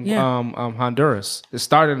 7,000 from Honduras. It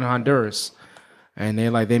started in Honduras. And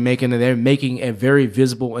they're making a very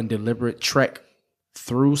visible and deliberate trek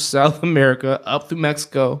through South America, up through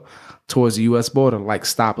Mexico, towards the U.S. border. Like,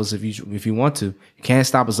 stop us if you want to. You can't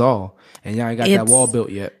stop us all. And y'all ain't got that wall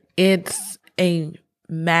built yet. It's a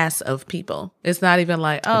mass of people. It's not even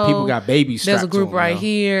like, and people got babies. There's a group right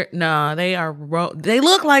here. No, they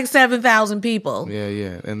look like 7,000 people.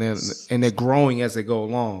 Yeah, and they're growing as they go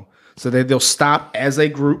along. So they'll stop as a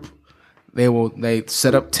group. They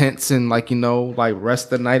set up tents and like rest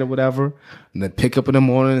the night or whatever, and then pick up in the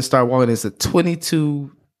morning and start walking. It's a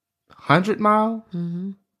 2,200-mile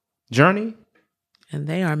journey, and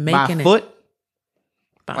they are making by foot.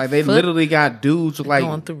 They literally got dudes with like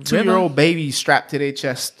 2-year-old babies strapped to their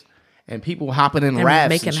chest, and people hopping in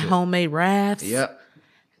rafts, making homemade rafts. Yep.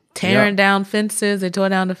 Tearing down fences. They tore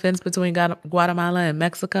down the fence between Guatemala and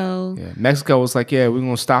Mexico. Yeah, Mexico was like, yeah, we're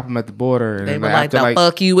going to stop them at the border. And they were like, the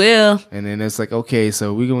fuck you will. And then it's like, okay,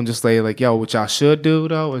 so we're going to just say like, yo, what y'all should do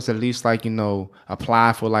though is at least like,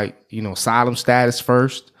 apply for like, asylum status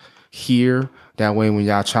first here. That way when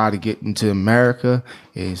y'all try to get into America,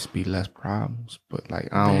 it's be less problems. But like,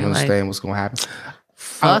 I don't understand what's going to happen.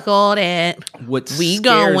 Fuck all that. What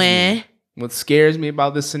scares me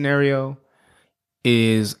about this scenario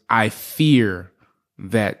is I fear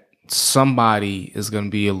that somebody is going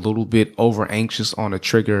to be a little bit over anxious on a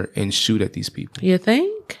trigger and shoot at these people. You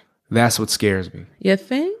think? That's what scares me. You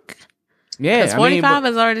think? Yeah. Because 45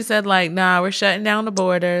 has already said like, nah, we're shutting down the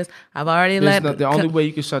borders. I've already the only way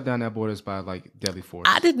you can shut down that border is by like deadly force.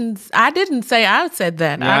 I didn't say I said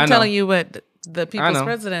that. Yeah, I'm telling you what the people's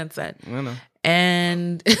president said. I know.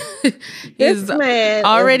 And he's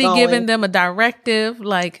already given them a directive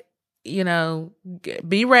like,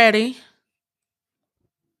 be ready.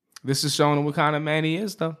 This is showing what kind of man he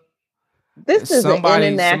is, though. This is an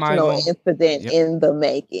international incident in the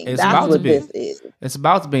making. That's what this is. It's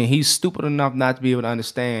about to be. He's stupid enough not to be able to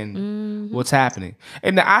understand what's happening.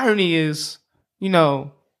 And the irony is,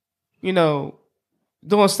 doing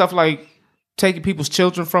stuff like taking people's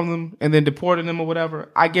children from them and then deporting them or whatever.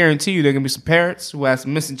 I guarantee you there are going to be some parents who have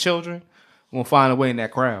some missing children who will find a way in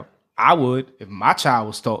that crowd. I would if my child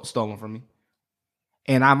was stolen from me.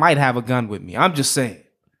 And I might have a gun with me. I'm just saying.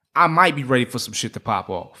 I might be ready for some shit to pop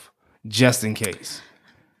off. Just in case.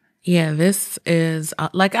 Yeah, this is...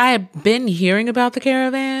 like, I had been hearing about the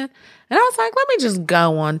caravan. And I was like, let me just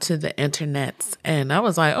go onto the internets. And I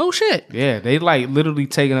was like, oh, shit. Yeah, they like literally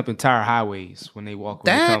taking up entire highways when they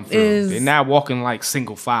come through. They're not walking like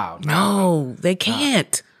single file. No, they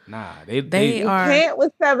can't. Nah, they are. You can't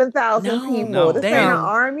with 7,000 people. No, this ain't an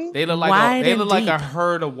army. They look like a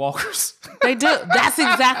herd of walkers. They do. That's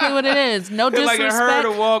exactly what it is. No disrespect, like a herd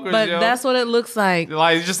of walkers, but that's what it looks like.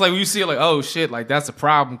 Like just like when you see it, like oh shit, like that's a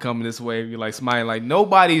problem coming this way. You're like smiling, like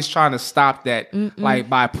nobody's trying to stop that, like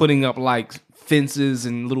by putting up like fences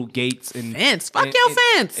and little gates and fuck your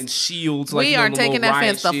fence and shields. We are taking that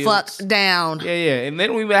fence the fuck down. Yeah, and they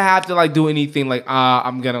don't even have to like do anything. Like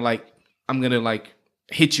I'm gonna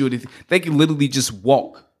hit you. They can literally just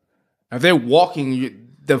walk. If they're walking,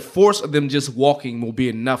 the force of them just walking will be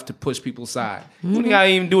enough to push people aside. You don't gotta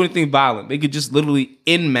even do anything violent. They could just literally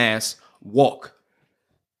en masse walk.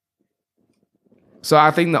 So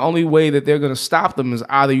I think the only way that they're gonna stop them is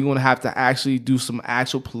either you're gonna have to actually do some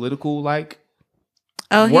actual political work.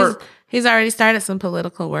 He's already started some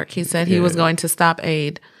political work. He said he was going to stop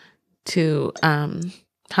aid to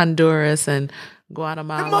Honduras and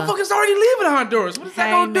Guatemala. The motherfuckers already leaving Honduras. What is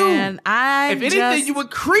that gonna do? If anything, you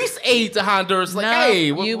increase aid to Honduras.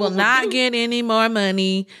 You will not get any more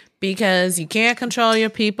money because you can't control your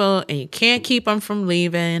people and you can't keep them from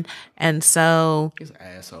leaving. And so he's an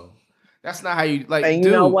asshole. That's not how you like. And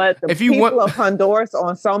you know what? The people of Honduras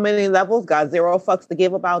on so many levels got zero fucks to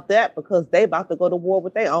give about that because they about to go to war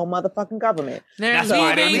with their own motherfucking government. They're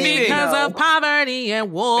leaving because of poverty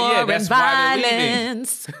and war and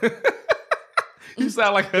violence. You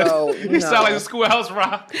sound like a Schoolhouse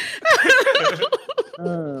Rock.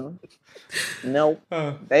 Nope,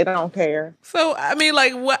 they don't care. So I mean,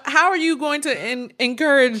 like, how are you going to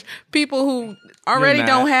encourage people who already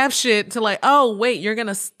don't have shit to like? Oh, wait, you're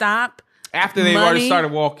gonna stop after they've already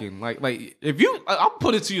started walking? Like if you, I'll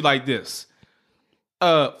put it to you like this: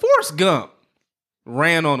 Forrest Gump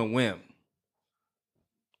ran on a whim.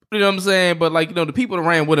 You know what I'm saying? But like the people that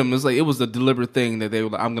ran with him, it was a deliberate thing that they were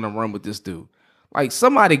like, I'm gonna run with this dude. Like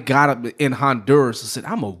somebody got up in Honduras and said,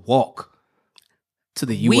 "I'm gonna walk to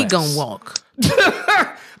the U.S. We gonna walk." That's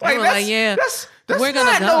we're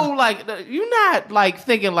gonna go. You're not like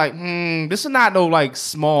thinking like, this is not no like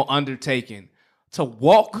small undertaking to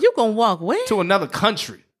walk. You gonna walk where? To another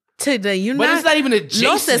country. To the United. But it's not even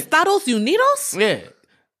adjacent. Los Estados Unidos. Yeah,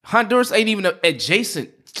 Honduras ain't even adjacent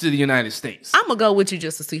to the United States. I'm gonna go with you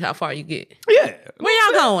just to see how far you get. Yeah,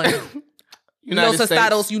 where y'all going? Los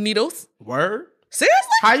Estados Unidos. Word. Seriously?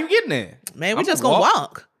 How you getting there? Man, we just gonna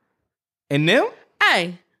walk. And them?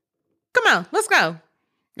 Hey, come on, let's go.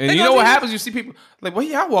 And you know what happens? You see people like, where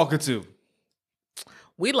y'all walking to?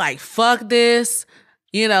 We like, fuck this.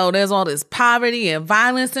 There's all this poverty and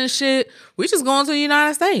violence and shit. We just going to the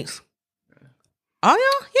United States. Oh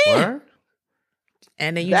yeah, yeah. Word?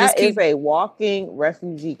 And then that is a walking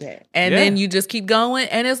refugee camp. And then you just keep going,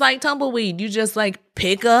 and it's like tumbleweed. You just like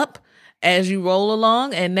pick up as you roll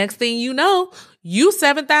along, and next thing you know, you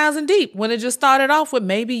 7,000 deep. When it just started off with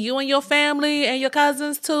maybe you and your family and your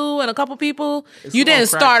cousins too, and a couple people. You didn't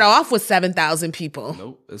start off with 7,000 people.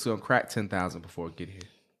 Nope, it's gonna crack 10,000 before it get here.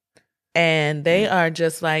 And they are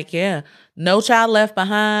just like, no child left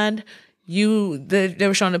behind. They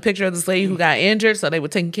were showing a picture of this lady who got injured, so they were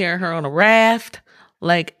taking care of her on a raft.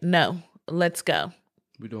 Like, no, let's go.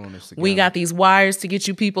 We're doing this together. We got these wires to get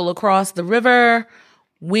you people across the river.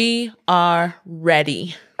 We are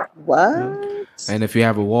ready. What? And if you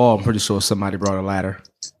have a wall, I'm pretty sure somebody brought a ladder.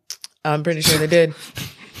 I'm pretty sure they did.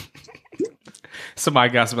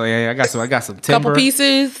 Somebody got some. I got some timber. Couple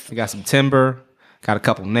pieces. I got some timber. Got a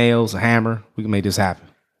couple nails, a hammer. We can make this happen.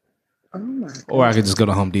 Oh my God. Or I could just go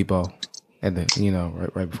to Home Depot, and then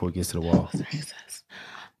right before it gets to the wall.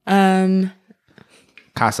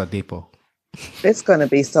 Casa Depot. It's gonna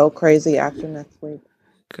be so crazy after next week,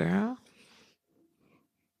 girl.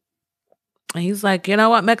 And he's like, you know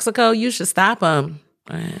what, Mexico, you should stop them.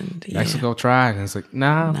 And Mexico tried, and it's like,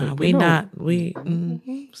 nah, we not.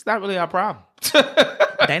 It's not really our problem.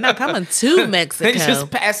 They're not coming to Mexico. They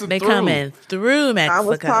just passing through. They coming through Mexico. I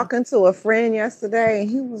was talking to a friend yesterday, and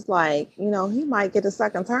he was like, he might get a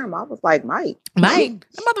second term. I was like, Mike. The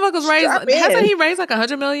motherfucker's hasn't he raised like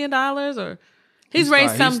 $100 million or? He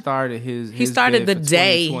started the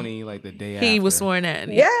day, like the day he was sworn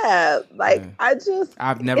in.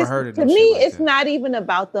 I've never heard of it. To me, it's not even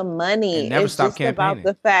about the money. It's just about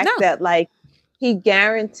the fact that like he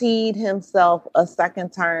guaranteed himself a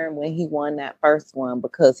second term when he won that first one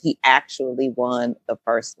because he actually won the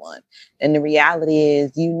first one. And the reality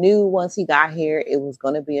is, you knew once he got here, it was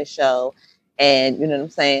going to be a show. And you know what I'm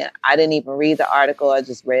saying? I didn't even read the article. I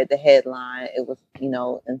just read the headline. It was,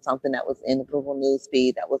 and something that was in the Google News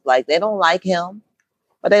feed that was like, they don't like him,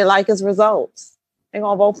 but they like his results. They're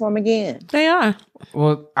going to vote for him again. They are.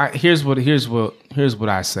 Well, here's what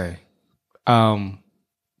I say. I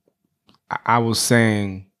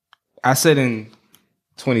said in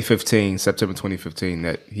 2015, September 2015,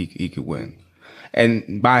 that he could win.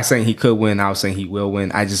 And by saying he could win, I was saying he will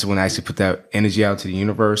win. I just want to actually put that energy out to the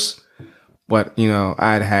universe. But,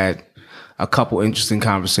 I'd had a couple interesting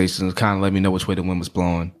conversations, kind of let me know which way the wind was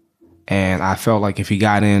blowing. And I felt like if he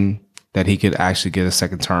got in, that he could actually get a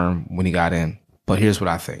second term when he got in. But here's what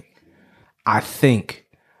I think. I think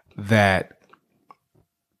that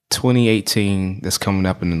 2018 that's coming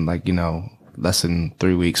up in less than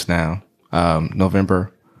 3 weeks now,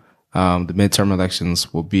 November, the midterm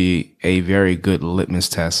elections will be a very good litmus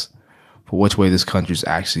test for which way this country is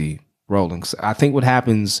actually rolling. So I think what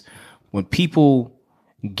happens when people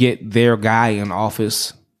get their guy in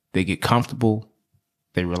office, they get comfortable,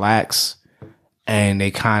 they relax, and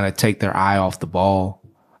they kind of take their eye off the ball.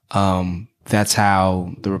 That's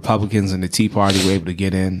how the Republicans and the Tea Party were able to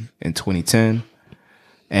get in 2010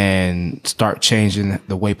 and start changing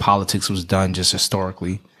the way politics was done just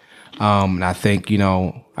historically. And I think,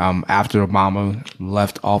 after Obama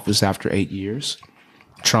left office after 8 years,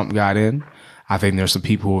 Trump got in. I think there's some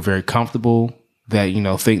people who are very comfortable that,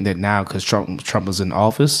 think that now because Trump is in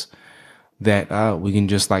office, that we can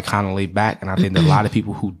just kind of lay back. And I think that a lot of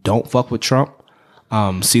people who don't fuck with Trump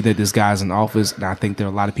see that this guy's in office. And I think there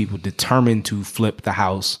are a lot of people determined to flip the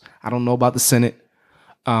House. I don't know about the Senate,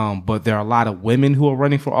 but there are a lot of women who are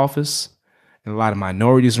running for office and a lot of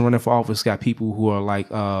minorities are running for office. Got people who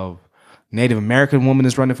are Native American woman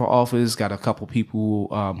is running for office. Got a couple people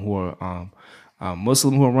who are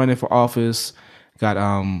Muslim who are running for office. Got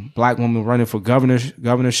black woman running for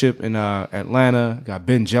governorship in Atlanta. Got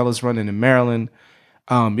Ben Jealous running in Maryland.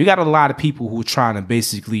 You got a lot of people who are trying to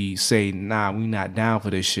basically say, nah, we not down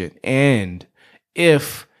for this shit. And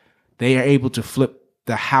if they are able to flip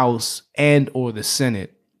the House and or the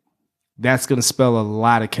Senate, that's going to spell a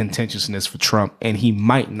lot of contentiousness for Trump. And he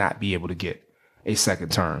might not be able to get a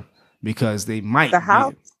second term because they might. The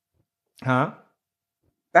House?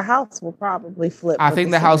 The House will probably flip. I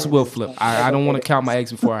think the House will flip. I don't want to count my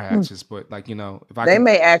eggs before I hatch this, but if I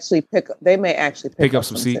may actually pick up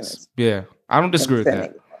some seats. Yeah, I don't disagree with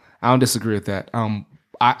that.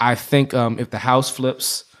 I think if the House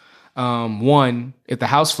flips, if the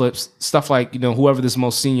House flips, stuff like whoever this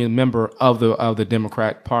most senior member of the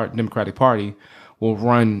Democratic Party will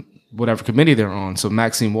run whatever committee they're on. So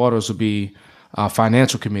Maxine Waters will be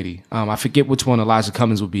Financial Committee. I forget which one Elijah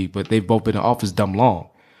Cummings will be, but they've both been in office dumb long.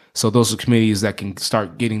 So those are committees that can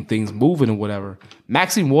start getting things moving or whatever.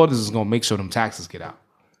 Maxine Waters is going to make sure them taxes get out.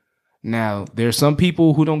 Now, there's some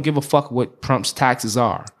people who don't give a fuck what Trump's taxes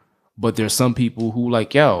are, But there's some people who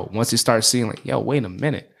like, yo, once they start seeing like, yo, wait a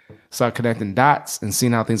minute, start connecting dots and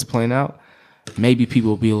seeing how things are playing out, maybe people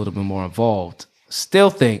will be a little bit more involved. Still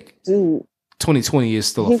think 2020 is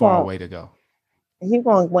still a far way to go. He's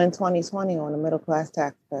going to win 2020 on a middle class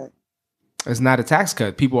tax cut. It's not a tax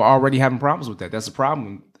cut. People are already having problems with that. That's the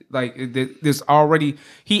problem. Like there's already,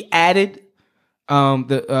 he added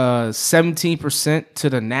the 17% to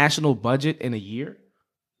the national budget in a year.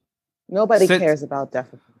 Nobody cares about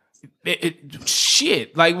deficits.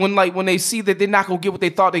 Shit. Like when they see that they're not gonna get what they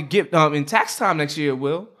thought they'd get in tax time next year,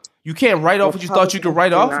 Will. You can't write off what you thought you could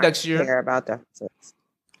write off next year. Care about deficits.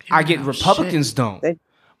 I get Republicans don't.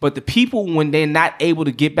 But the people, when they're not able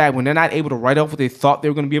to get back, when they're not able to write off what they thought they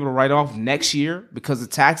were going to be able to write off next year because the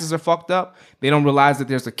taxes are fucked up, they don't realize that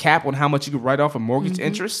there's a cap on how much you can write off a mortgage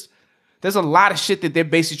interest. There's a lot of shit that they're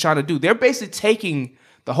basically trying to do. They're basically taking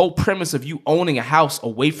the whole premise of you owning a house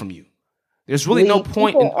away from you. There's really no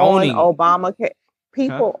point in owning Obamacare.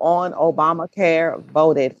 People on Obamacare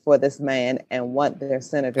voted for this man and want their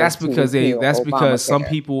senators. That's because some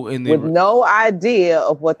people in the with no idea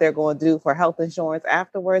of what they're going to do for health insurance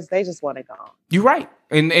afterwards. They just want it gone. You're right,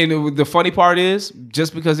 and the funny part is,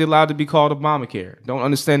 just because they're allowed to be called Obamacare, don't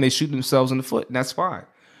understand they shoot themselves in the foot, and that's fine.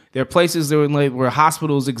 There are places where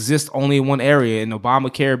hospitals exist only in one area, and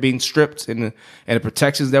Obamacare being stripped and the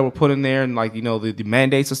protections that were put in there, and like the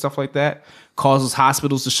mandates and stuff like that, causes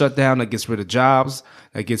hospitals to shut down. That gets rid of jobs.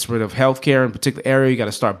 That gets rid of healthcare in a particular area. You got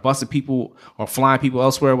to start busing people or flying people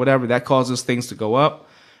elsewhere, or whatever. That causes things to go up.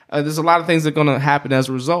 There's a lot of things that are going to happen as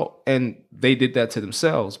a result, and they did that to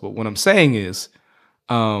themselves. But what I'm saying is,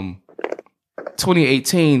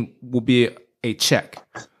 2018 will be a check.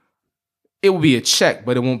 It will be a check,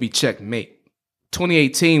 but it won't be checkmate.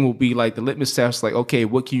 2018 will be like the litmus test, like, okay,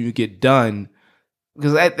 what can you get done?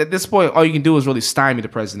 Because at this point, all you can do is really stymie the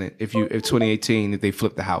president if 2018, if they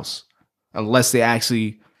flip the House, unless they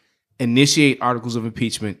actually initiate articles of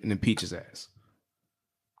impeachment and impeach his ass.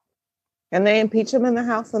 And they impeach him in the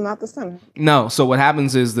House and not the Senate? No. So what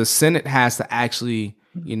happens is the Senate has to actually,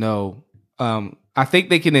 I think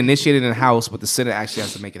they can initiate it in the House, but the Senate actually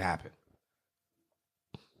has to make it happen.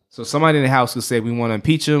 So somebody in the House could say, we want to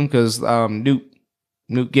impeach him because Newt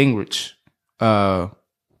Gingrich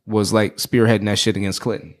was like spearheading that shit against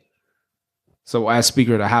Clinton. So as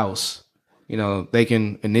Speaker of the House, they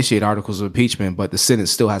can initiate articles of impeachment, but the Senate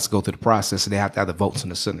still has to go through the process, and they have to have the votes in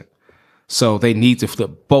the Senate. So they need to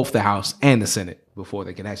flip both the House and the Senate before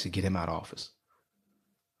they can actually get him out of office.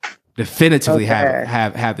 Definitively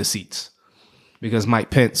have the seats, because Mike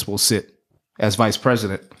Pence will sit as vice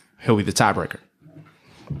president. He'll be the tiebreaker.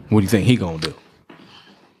 What do you think he gonna do?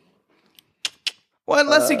 Well,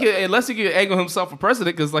 unless he can angle himself for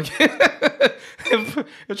president, because like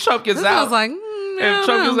if Trump gets out,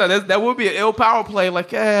 that would be an ill power play.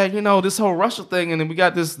 Like, this whole Russia thing, and then we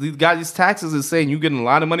got these taxes is saying you're getting a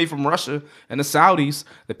lot of money from Russia and the Saudis,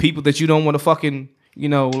 the people that you don't want to fucking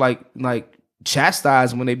like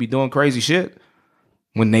chastise when they be doing crazy shit.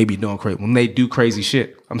 When they do crazy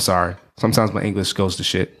shit. I'm sorry. Sometimes my English goes to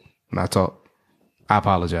shit when I talk. I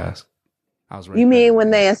apologize. You mean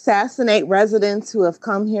when they assassinate residents who have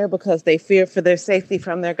come here because they fear for their safety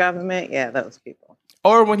from their government? Yeah, those people.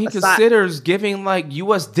 Or when he considers giving like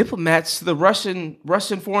U.S. diplomats to the Russian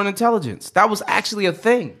foreign intelligence. That was actually a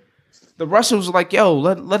thing. The Russians were like, "Yo,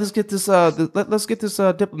 let us get this let's get this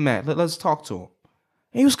diplomat. Let's talk to him."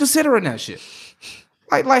 And he was considering that shit.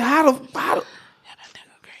 Like how do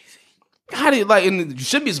and you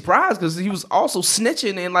shouldn't be surprised because he was also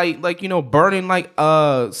snitching and burning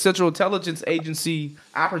Central Intelligence Agency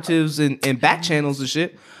operatives and back channels and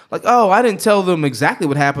shit. Like, oh, I didn't tell them exactly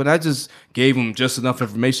what happened. I just gave them just enough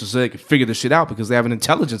information so they could figure the shit out because they have an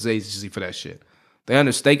intelligence agency for that shit.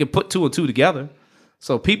 They can put two and two together.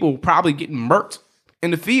 So people probably getting murked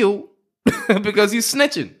in the field because he's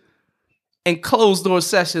snitching in closed door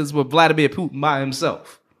sessions with Vladimir Putin by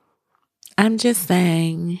himself. I'm just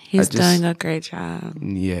saying he's doing a great job.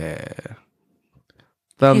 Yeah.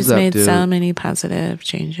 He's made so many positive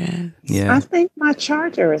changes. Yeah. I think my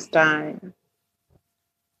charger is dying.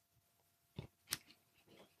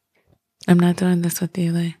 I'm not doing this with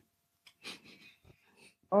you, Lee.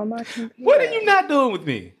 On my computer. What are you not doing with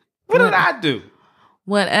me? What did I do?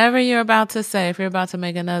 Whatever you're about to say, if you're about to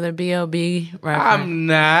make another B.O.B.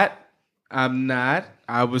 reference. I'm not.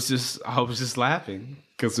 I was just laughing.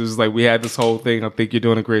 Because it was like we had this whole thing. I think you're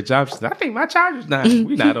doing a great job. She said, I think my charger's not.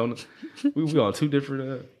 We not on. We on two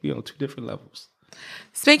different. We on two different levels.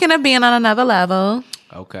 Speaking of being on another level,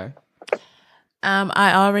 okay.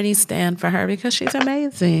 I already stand for her because she's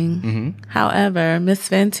amazing. Mm-hmm. However, Miss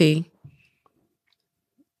Fenty,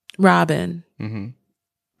 Robin,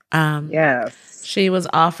 Yes. She was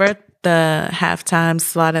offered the halftime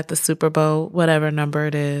slot at the Super Bowl, whatever number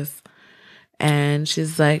it is. And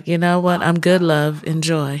she's like, you know what? I'm good, love.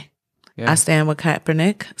 Enjoy. Yeah. I stand with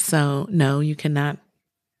Kaepernick. So, no, you cannot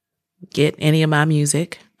get any of my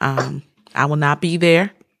music. I will not be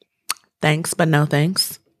there. Thanks, but no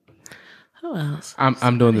thanks. Who else?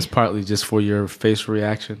 I'm doing this partly just for your facial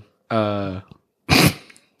reaction. I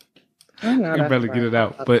can barely get it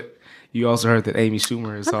out. But you also heard that Amy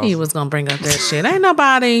Schumer is I knew you was going to bring up that shit. Ain't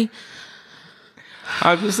nobody...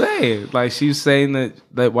 I'm just saying, like she's saying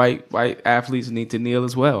that white athletes need to kneel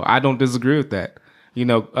as well. I don't disagree with that. You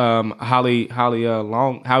know, Howie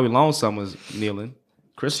Longsome was kneeling.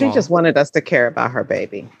 She just wanted us to care about her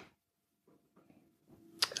baby.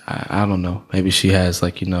 I don't know. Maybe she has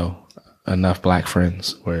enough black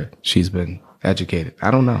friends where she's been educated. I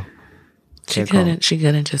don't know. She couldn't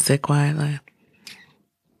just sit quietly.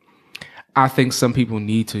 I think some people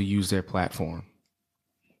need to use their platform.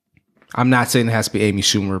 I'm not saying it has to be Amy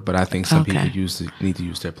Schumer, but I think some people need to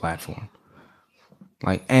use their platform.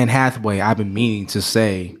 Like Anne Hathaway, I've been meaning to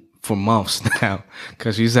say for months now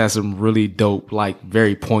because she's had some really dope,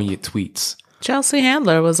 very poignant tweets. Chelsea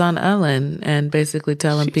Handler was on Ellen and basically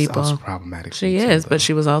telling people also problematic. She is, but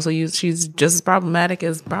she was also she's just as problematic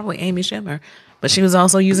as probably Amy Schumer. But she was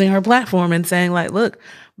also using her platform and saying look,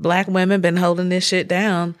 black women been holding this shit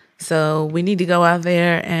down, so we need to go out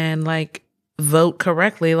there and vote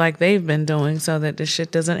correctly like they've been doing so that this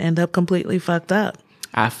shit doesn't end up completely fucked up.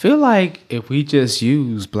 I feel like if we just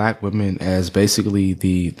use black women as basically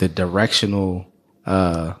the directional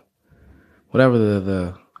whatever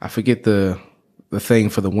the I forget the thing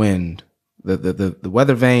for the wind, the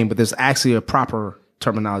weather vane, but there's actually a proper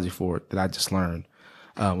terminology for it that I just learned.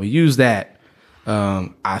 We use that,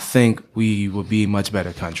 I think we would be a much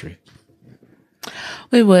better country.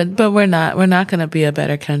 We would, but we're not. We're not going to be a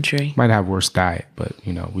better country. Might have worse diet, but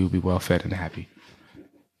we would be well fed and happy.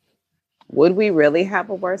 Would we really have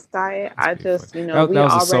a worse diet? I just, that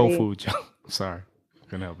was a soul food joke. Sorry,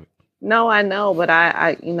 couldn't help it. No, I know, but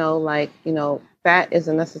I fat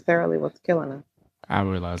isn't necessarily what's killing us. I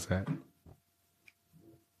realize that.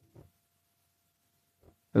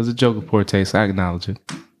 It was a joke of poor taste. I acknowledge it.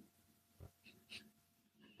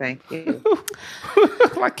 Thank you.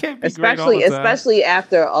 I can't be especially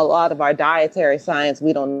after a lot of our dietary science,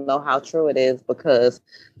 we don't know how true it is because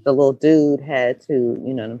the little dude had to,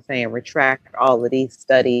 retract all of these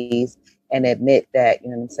studies and admit that,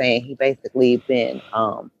 he basically been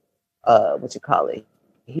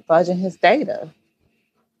he fudging his data.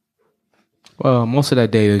 Well, most of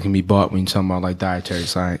that data can be bought when you're talking about dietary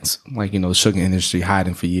science, the sugar industry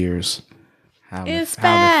hiding for years how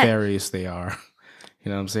nefarious they are. You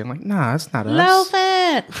know what I'm saying? Nah, it's not us. Low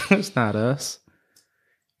fat. It's not us.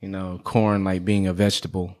 Corn being a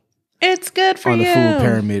vegetable. It's good for you. On the food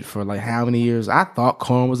pyramid for how many years? I thought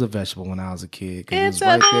corn was a vegetable when I was a kid. It's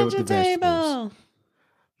right there with the vegetables.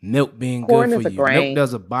 Milk being corn good for you. Grain. Milk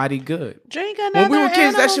does a body good. Drink another. When we were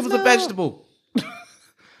kids, that shit was a vegetable.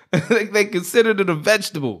 They considered it a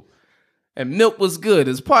vegetable. And milk was good.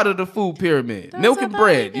 It's part of the food pyramid. Milk and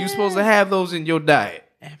bread. You're supposed to have those in your diet.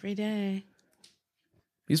 Every day.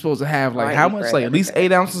 You're supposed to have how much? At least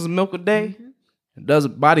 8 ounces of milk a day. Mm-hmm. It does a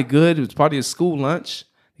body good. It was part of your school lunch.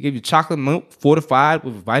 They give you chocolate milk fortified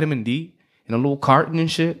with vitamin D in a little carton and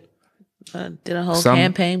shit. Did a whole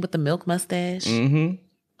campaign with the milk mustache. Mm-hmm.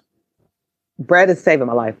 Bread is saving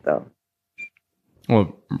my life, though.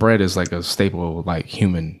 Well, bread is a staple of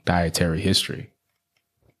human dietary history.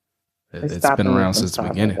 It's been around since the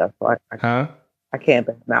beginning. Huh? I can't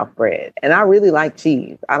mouth bread. And I really like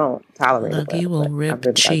cheese. I don't tolerate it. Look, you will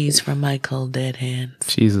rip cheese from my cold dead hands.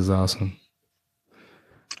 Cheese is awesome.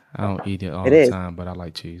 I don't eat it all the time, but I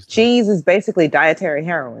like cheese. Cheese is basically dietary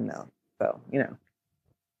heroin, though. So, Well,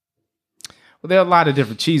 there are a lot of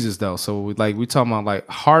different cheeses, though. So, we're talking about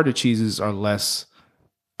harder cheeses are less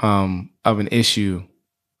of an issue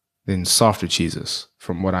than softer cheeses,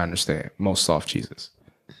 from what I understand. Most soft cheeses.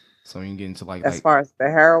 So, you can get into as far as the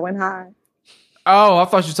heroin high? Oh, I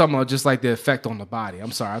thought you were talking about just the effect on the body.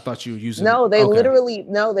 I'm sorry. I thought you were using. No, they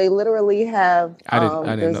literally have.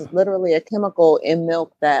 There's literally a chemical in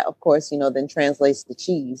milk that, of course, then translates to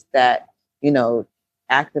cheese that,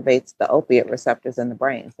 activates the opiate receptors in the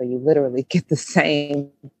brain. So you literally get the same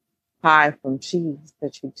high from cheese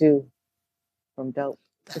that you do from dope.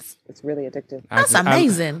 It's really addictive. That's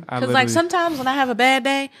amazing. Because sometimes when I have a bad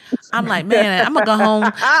day, I'm like, man, I'm gonna go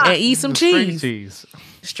home and eat some cheese.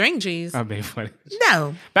 String cheese. I'm being funny.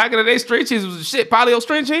 No. Back in the day, string cheese was shit. Paleo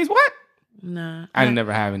string cheese. What? No, I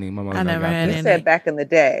never have any. My mother I never had any. You said back in the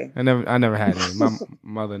day. I never had any. My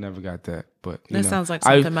mother never got that. But that sounds like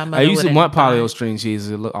something my mother. I used to want polio string cheese.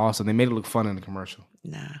 It looked awesome. They made it look fun in the commercial.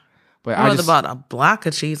 Nah. But my mother bought a block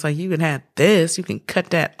of cheese. Like, you can have this. You can cut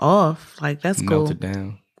that off. Like, that's cool. Melt it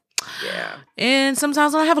down. Yeah. And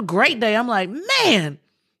sometimes when I have a great day, I'm like, man,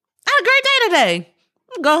 I had a great day today.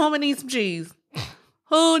 I'm gonna go home and eat some cheese.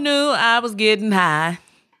 Who knew I was getting high?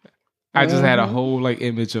 I just had a whole like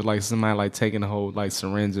image of like somebody like taking a whole like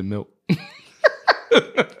syringe of milk.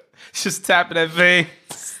 Just tapping that vein.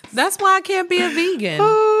 That's why I can't be a vegan.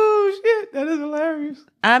 Oh shit, that is hilarious.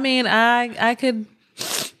 I mean, I could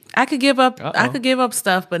give up. I could give up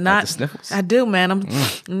stuff, but not. Sniffles. I do, man. I'm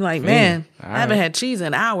like, man, I haven't had cheese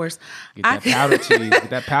in hours. Get that powder cheese. Get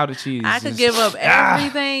that powder cheese. I could give up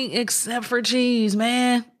everything except for cheese,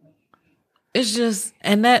 man. It's just,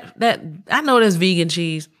 and that I know there's vegan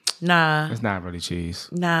cheese. Nah, it's not really cheese.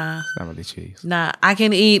 Nah, it's not really cheese. Nah, I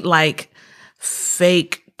can eat like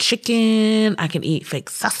fake chicken. I can eat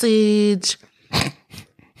fake sausage. I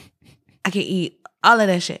can eat all of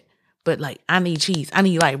that shit. But like, I need cheese. I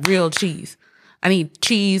need like real cheese. I need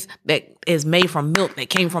cheese that is made from milk that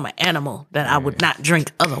came from an animal that I would not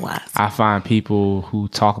drink otherwise. I find people who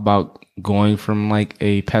talk about going from like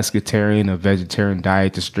a pescatarian or vegetarian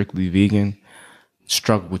diet to strictly vegan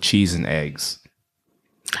struggle with cheese and eggs.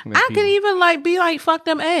 I could even like be like, fuck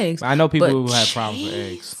them eggs. I know people who have problems with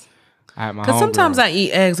eggs. Because sometimes I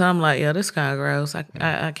eat eggs and I'm like, yeah, this is kind of gross.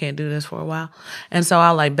 I can't do this for a while. And so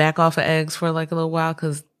I'll like back off of eggs for like a little while,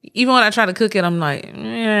 because even when I try to cook it, I'm like,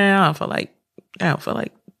 yeah, I don't feel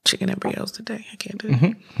like chicken embryos today. I can't do it.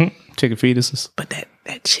 Mm-hmm. Chicken fetuses. But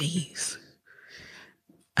that cheese.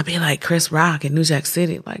 I be like Chris Rock in New Jack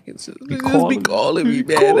City. Like, it's just be calling me,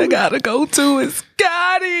 man. I gotta go to it.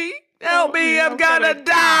 Scotty, help me. I'm gonna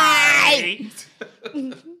die.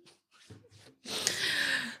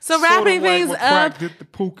 So wrapping things up,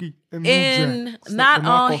 in Not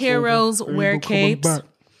All Heroes Wear Capes.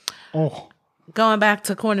 Going back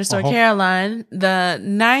to Corner Store Caroline, the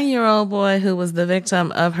 9-year-old boy who was the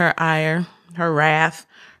victim of her ire, her wrath,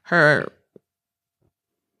 her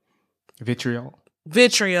vitriol,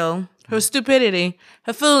 her stupidity,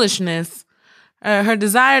 her foolishness, her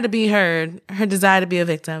desire to be heard, her desire to be a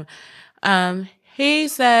victim. He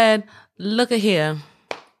said, "Look at here.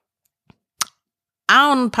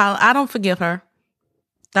 I don't forgive her.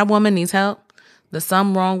 That woman needs help. There's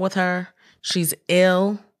something wrong with her. She's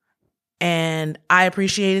ill. And I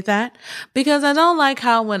appreciated that, because I don't like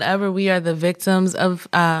how whenever we are the victims of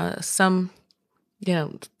some,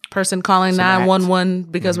 person calling 911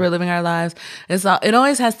 because we're living our lives, it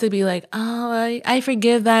always has to be like, oh, I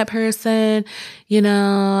forgive that person.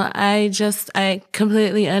 I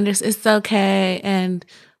completely understand. It's okay. And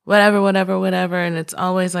whatever. And it's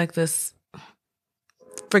always like this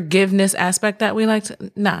forgiveness aspect that we like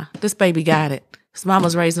to, nah, this baby got it. His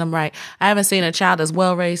mama's raising him right. I haven't seen a child as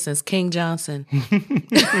well raised since King Johnson. And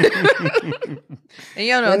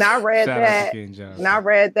when I read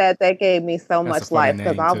that, that gave me so much life,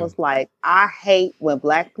 because I was like, I hate when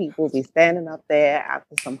Black people be standing up there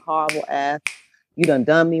after some horrible ass, you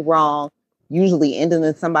done me wrong, usually ending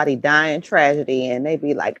in somebody dying tragedy, and they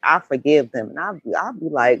be like, I forgive them. And I'll be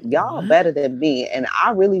like, y'all better than me. And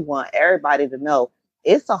I really want everybody to know,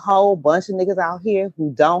 it's a whole bunch of niggas out here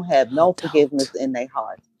who don't have no forgiveness in their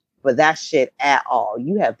hearts for that shit at all.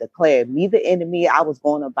 You have declared me the enemy. I was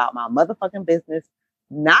going about my motherfucking business,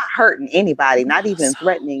 not hurting anybody, not even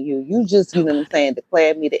threatening you. You just,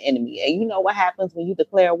 declared me the enemy. And you know what happens when you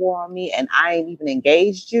declare war on me and I ain't even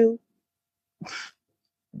engaged you?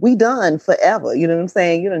 We done forever. You know what I'm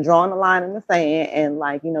saying? You done drawn a line in the sand, and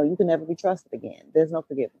you can never be trusted again. There's no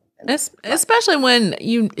forgiveness. Especially when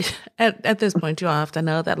you, at this point, you all have to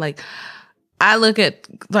know that, I look at,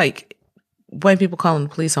 white people calling the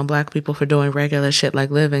police on Black people for doing regular shit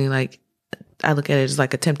like living, I look at it as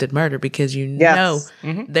attempted murder, because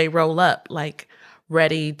they roll up,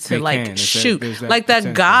 ready to, shoot.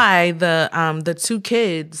 That guy, the 2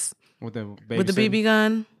 kids with the BB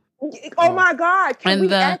gun. Oh my God. Can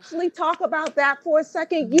we actually talk about that for a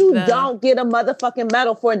second? You don't get a motherfucking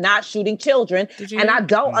medal for not shooting children. And I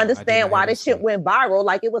don't understand why this shit went viral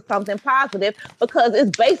like it was something positive, because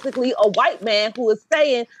it's basically a white man who is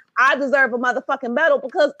saying, I deserve a motherfucking medal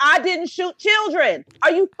because I didn't shoot children.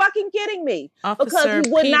 Are you fucking kidding me? Because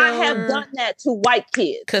he would not have done that to white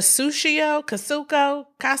kids. Kasuko,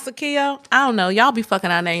 I don't know. Y'all be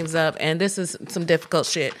fucking our names up, and this is some difficult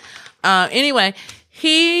shit. Anyway,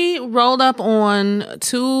 he rolled up on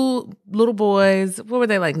 2 little boys. What were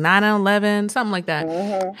they, 9 and 11? Something like that.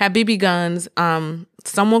 Mm-hmm. Had BB guns.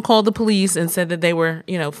 someone called the police and said that they were,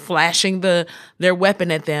 flashing their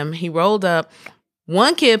weapon at them. He rolled up.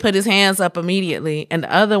 One kid put his hands up immediately, and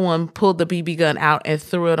the other one pulled the BB gun out and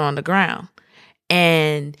threw it on the ground.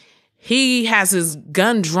 And he has his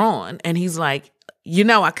gun drawn, and he's like,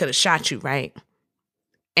 I could have shot you, right?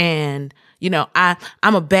 And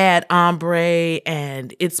I'm a bad hombre,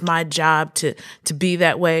 and it's my job to be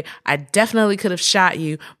that way. I definitely could have shot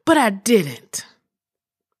you, but I didn't.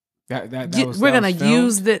 We're gonna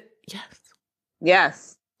use that.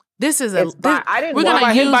 Yes. This is by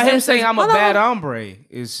him saying I'm a bad hombre.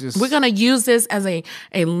 It's just we're gonna use this as a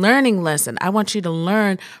learning lesson. I want you to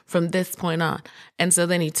learn from this point on. And so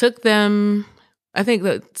then he took them. I think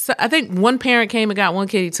one parent came and got one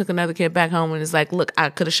kid. He took another kid back home and is like, "Look, I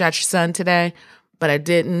could have shot your son today, but I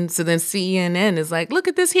didn't." So then CNN is like, "Look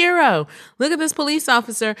at this hero. Look at this police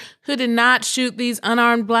officer who did not shoot these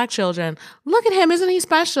unarmed Black children. Look at him. Isn't he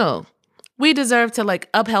special? We deserve to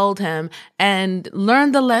uphold him and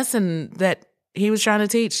learn the lesson that he was trying to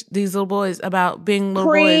teach these little boys about being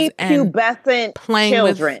little boys and playing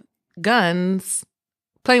children with guns,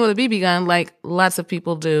 playing with a BB gun like lots of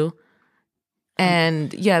people do." And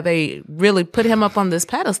they really put him up on this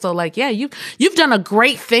pedestal. Like, you've done a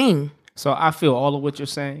great thing. So I feel all of what you're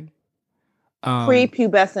saying.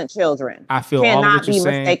 Prepubescent children. I feel all of what you're saying.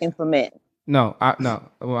 Cannot be mistaken for men. No.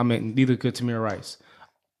 Well, I mean, neither could Tamir Rice.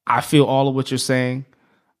 I feel all of what you're saying.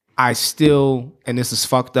 I still, and this is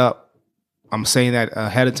fucked up, I'm saying that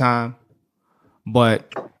ahead of time,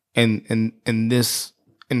 but in this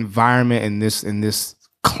environment, in this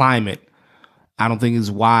climate, I don't think it's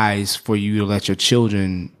wise for you to let your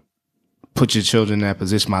children, put your children in that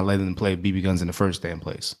position by letting them play BB guns in the first damn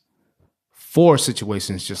place. For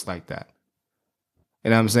situations just like that.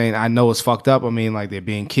 And I'm saying, I know it's fucked up. I mean, they're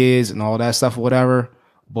being kids and all that stuff or whatever,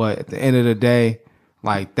 but at the end of the day,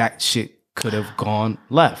 that shit could have gone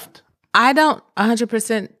left. I don't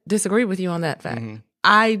 100% disagree with you on that fact. Mm-hmm.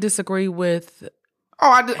 I disagree with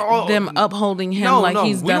them upholding him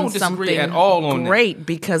he's done something at all on great that.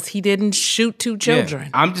 Because he didn't shoot two children.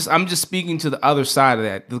 Yeah, I'm just speaking to the other side of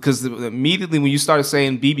that, because immediately when you started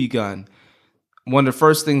saying BB gun, one of the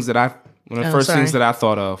first things that I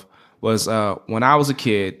thought of was when I was a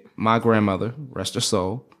kid, my grandmother, rest her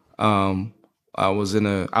soul, I was in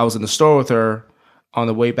the store with her on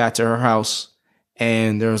the way back to her house,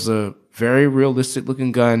 and there was a very realistic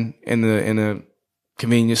looking gun in a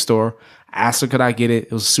convenience store. I asked her, could I get it?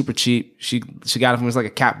 It was super cheap. She got it for me. It's like a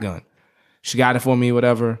cap gun. She got it for me,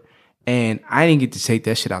 whatever. And I didn't get to take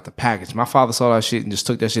that shit out the package. My father saw that shit and just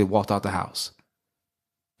took that shit and walked out the house.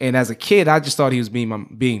 And as a kid, I just thought he was being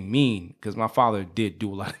mean, because my father did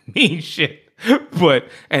do a lot of mean shit. But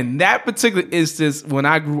in that particular instance, when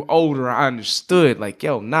I grew older, I understood,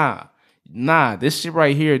 nah, this shit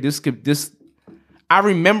right here, this. I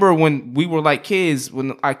remember when we were kids,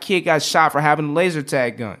 when our kid got shot for having a laser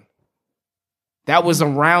tag gun. That was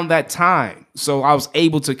around that time. So I was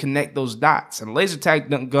able to connect those dots. And a laser tag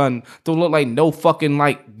gun don't look like no fucking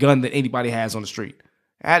gun that anybody has on the street.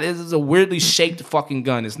 That is a weirdly shaped fucking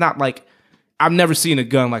gun. It's not I've never seen a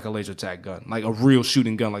gun like a laser tag gun, like a real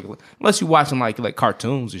shooting gun, unless you're watching like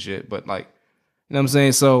cartoons and shit. But you know what I'm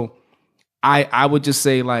saying? So I would just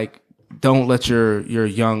say don't let your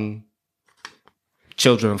young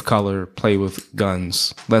children of color play with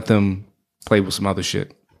guns. Let them play with some other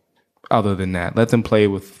shit. Other than that, let them play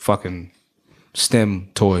with fucking STEM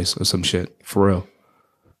toys or some shit, for real.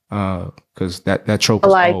 Because that trope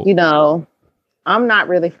is old. I'm not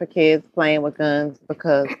really for kids playing with guns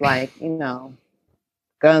because,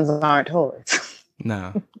 guns aren't toys.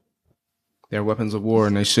 Nah. They're weapons of war,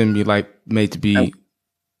 and they shouldn't be, made to be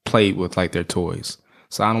played with like they're toys.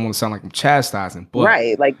 So I don't want to sound like I'm chastising, but...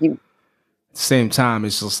 Right, at the same time,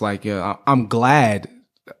 it's just I'm glad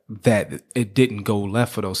that it didn't go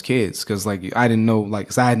left for those kids, because I didn't know,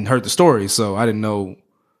 because I hadn't heard the story, so I didn't know,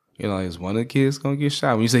 is one of the kids gonna get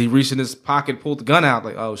shot? When you say he reached in his pocket, pulled the gun out,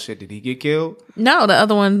 oh shit, did he get killed? No, the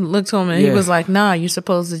other one looked to him and he was like, nah, you're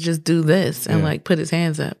supposed to just do this and put his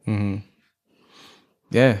hands up. Mm-hmm.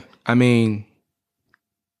 Yeah, I mean,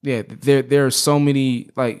 there are so many,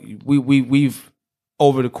 we've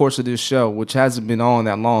over the course of this show, which hasn't been on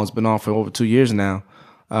that long, it's been on for over 2 years now,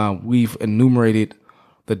 we've enumerated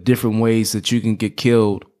the different ways that you can get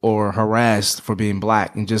killed or harassed for being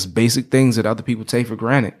black, and just basic things that other people take for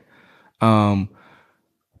granted.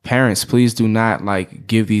 Parents, please do not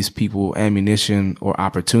give these people ammunition or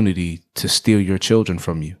opportunity to steal your children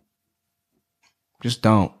from you. Just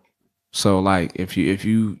don't. So if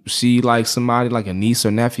you see somebody like a niece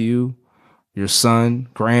or nephew, your son,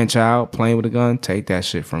 grandchild playing with a gun, take that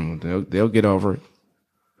shit from them. They'll get over it.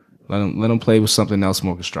 Let them play with something else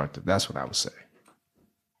more constructive. That's what I would say.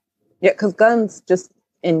 Yeah, because guns just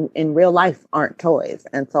in real life aren't toys.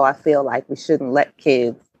 And so I feel like we shouldn't let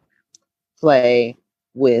kids play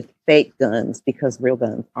with fake guns because real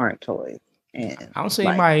guns aren't toys. And I don't see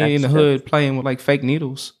anybody in the hood playing with like fake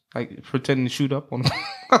needles, like pretending to shoot up on them.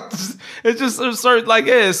 it's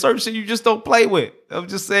certain shit you just don't play with. I'm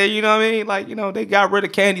just saying, you know what I mean? Like, they got rid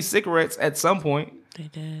of candy cigarettes at some point. They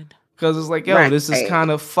did. Because it's like, yo, this is kind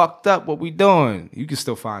of fucked up what we doing. You can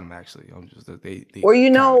still find them, actually.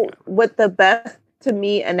 What the best, to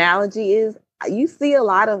me, analogy is, you see a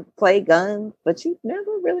lot of play guns, but you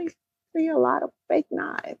never really see a lot of fake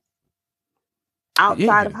knives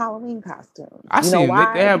outside of Halloween costumes. I see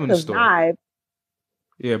them. They have in the store. Knives,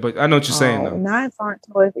 but I know what you're saying, though. Knives aren't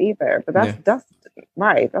toys either, but that's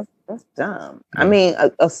right. That's dumb. Yeah. I mean,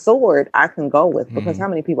 a sword I can go with, because how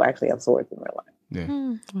many people actually have swords in real life? Yeah.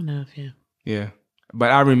 I know a few. Yeah.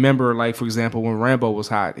 But I remember, like, for example, when Rambo was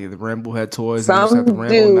hot, the Rambo had toys. Some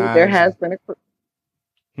dude, there has been a...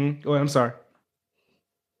 Go ahead, I'm sorry.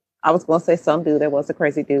 I was going to say some dude. There was a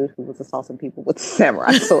crazy dude who was assaulting people with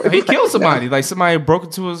samurai swords. He killed somebody. Like, somebody broke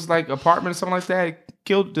into his, like, apartment or something like that. He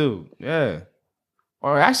killed dude. Yeah.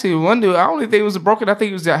 Or actually, one dude, I don't think it was broken. I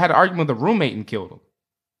think had an argument with a roommate and killed him.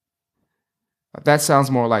 That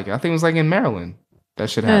sounds more like it. I think it was, like, in Maryland. That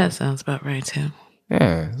should happen. That sounds about right, too.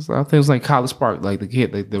 Yeah. I think it was, like, College Park. Like, the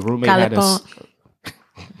kid, the roommate had us.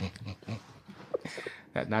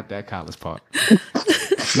 Not that College Park.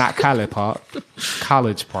 Not College Park.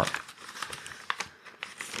 College Park.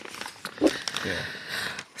 Yeah.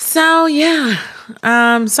 So, yeah.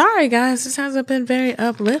 Sorry, guys. This hasn't been very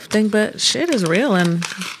uplifting, but shit is real in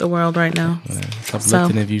the world right now. Yeah, it's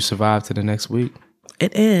uplifting if you survive to the next week.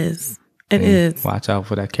 It is. It is. Watch out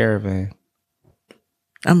for that caravan.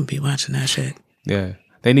 I'm going to be watching that shit. Yeah.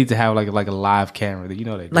 They need to have like a live camera. They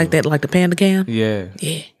like that, like the Panda Cam? Yeah.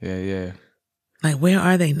 Yeah. Yeah. Like, where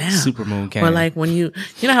are they now? Supermoon cam. Or like when you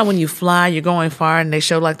know how when you fly, you're going far and they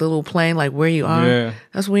show like the little plane, like where you are? Yeah.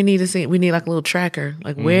 That's what we need to see. We need like a little tracker.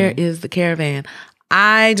 Like, where is the caravan?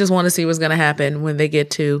 I just want to see what's going to happen when they get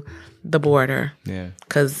to the border. Yeah.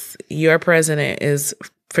 Because your president is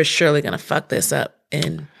for surely going to fuck this up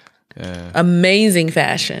in amazing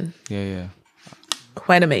fashion. Yeah.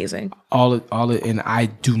 Quite amazing. All it, and I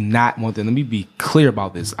do not want that. Let me be clear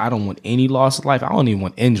about this. I don't want any loss of life. I don't even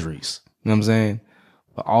want injuries. You know what I'm saying?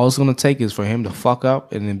 But all it's going to take is for him to fuck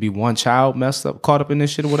up and then be one child messed up, caught up in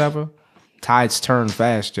this shit or whatever. Tides turn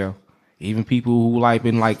fast, Joe. Even people who like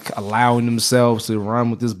been like allowing themselves to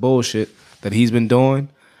run with this bullshit that he's been doing,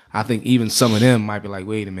 I think even some of them might be like,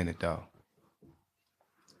 wait a minute, though.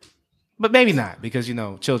 But maybe not, because,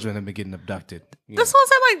 children have been getting abducted. That's what I'm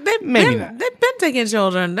saying. Like, they've been taking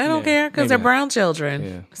children. They don't care because they're brown children.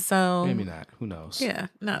 Yeah. So maybe not. Who knows? Yeah,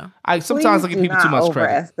 no. I sometimes give people too much credit.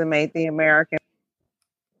 Overestimate the American.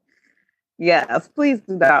 Yes, please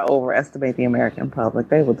do not overestimate the American public.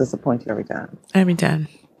 They will disappoint you every time. Every time.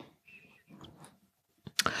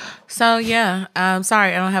 So yeah,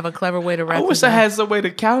 sorry, I don't have a clever way to wrap. I wish I had some way to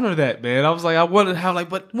counter that, man. I was like, I wanted how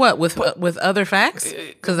but what with other facts?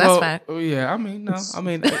 Because that's fact. Yeah, I mean, no, I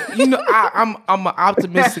mean, I'm an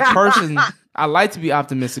optimistic person. I like to be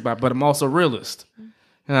optimistic, but I'm also a realist. You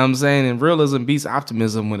know what I'm saying? And realism beats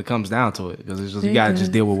optimism when it comes down to it, because it's just you gotta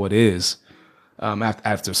just deal with what is.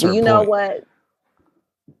 After a certain point. You know what?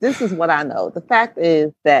 This is what I know. The fact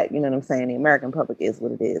is that, you know what I'm saying, the American public is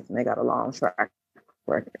what it is, and they got a long track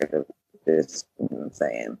record of this, you know what I'm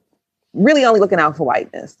saying, really only looking out for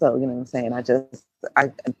whiteness. So, you know what I'm saying,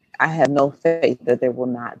 I have no faith that there will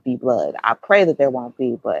not be blood. I pray that there won't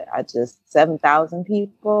be, but 7,000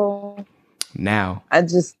 people now. I'm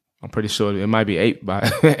pretty sure it might be 8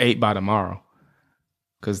 by tomorrow,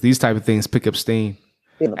 because these type of things pick up steam.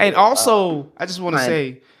 And also, I just want to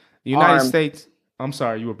say, the United States. I'm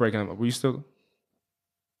sorry, you were breaking up. Were you still?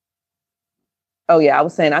 Oh yeah, I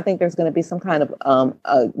was saying I think there's going to be some kind of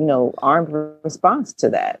armed response to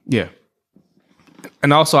that. Yeah,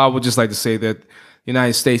 and also I would just like to say that the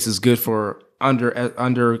United States is good for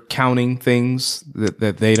under counting things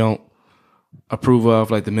that they don't approve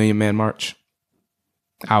of, like the Million Man March.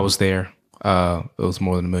 I was there. It was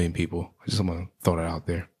more than 1 million people. I just want to throw that out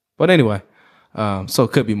there. But anyway, so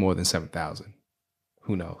it could be more than 7,000.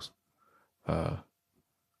 Who knows?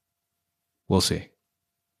 We'll see.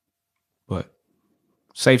 But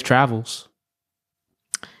safe travels.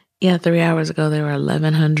 Yeah, 3 hours ago, they were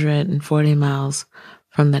 1,140 miles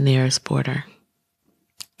from the nearest border.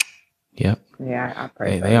 Yep. Yeah, I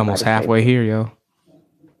pray. They almost halfway here, yo.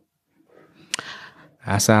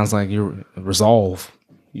 That sounds like your resolve.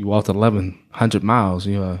 You walked 1,100 miles.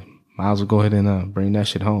 You might as well go ahead and bring that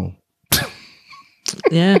shit home.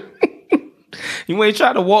 Yeah. You ain't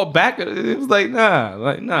trying to walk back. It was like,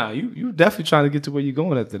 nah. You definitely trying to get to where you're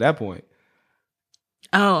going at that point.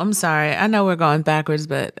 Oh, I'm sorry. I know we're going backwards,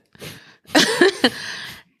 but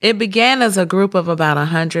it began as a group of about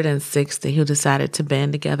 160 who decided to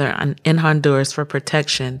band together in Honduras for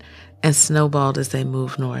protection and snowballed as they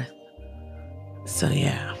moved north. So,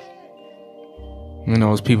 yeah. You know,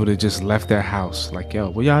 those people that just left their house. Like, yo,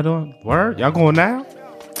 what y'all doing? Word? Y'all going now?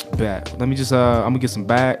 Bet. Let me just, I'm going to get some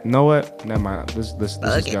bag. Know what? Never mind. Let's just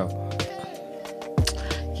go.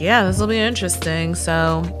 Yeah, this will be interesting.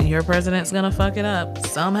 So, your president's going to fuck it up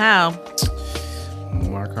somehow.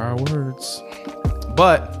 Mark our words.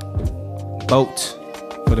 But, vote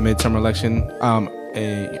for the midterm election.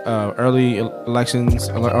 Early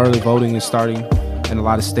voting is starting in a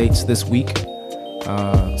lot of states this week.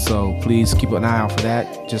 So please keep an eye out for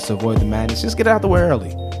that. Just to avoid the madness. Just get out the way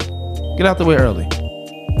early.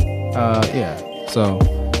 Yeah. So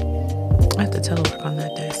I have to telework on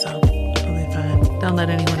that day, so it'll be fine. Don't let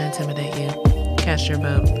anyone intimidate you. Cast your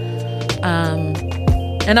vote.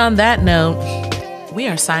 And on that note, we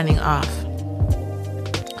are signing off.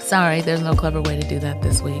 Sorry, there's no clever way to do that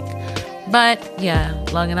this week. But yeah,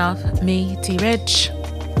 logging off. Me, T. Rich.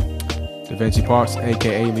 Da Vinci Parks,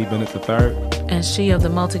 aka Lee Bennett III. And she of the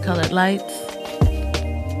multicolored lights.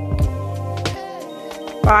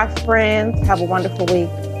 Bye, friends. Have a wonderful week.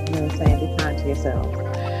 You know what I'm saying? Be kind to yourselves.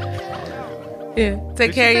 Yeah.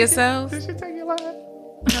 Take care of yourselves. Did she take your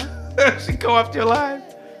life? She go after your life?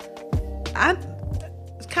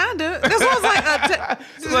 Kinda. That's what I was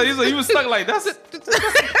like. So you was stuck like that's what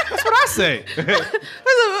I say.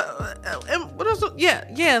 What else?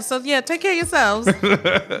 Yeah. So yeah, take care of yourselves.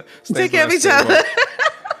 Take care of each other.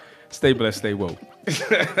 Stay blessed, stay woke.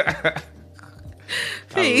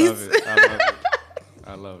 Peace.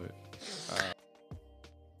 I love it.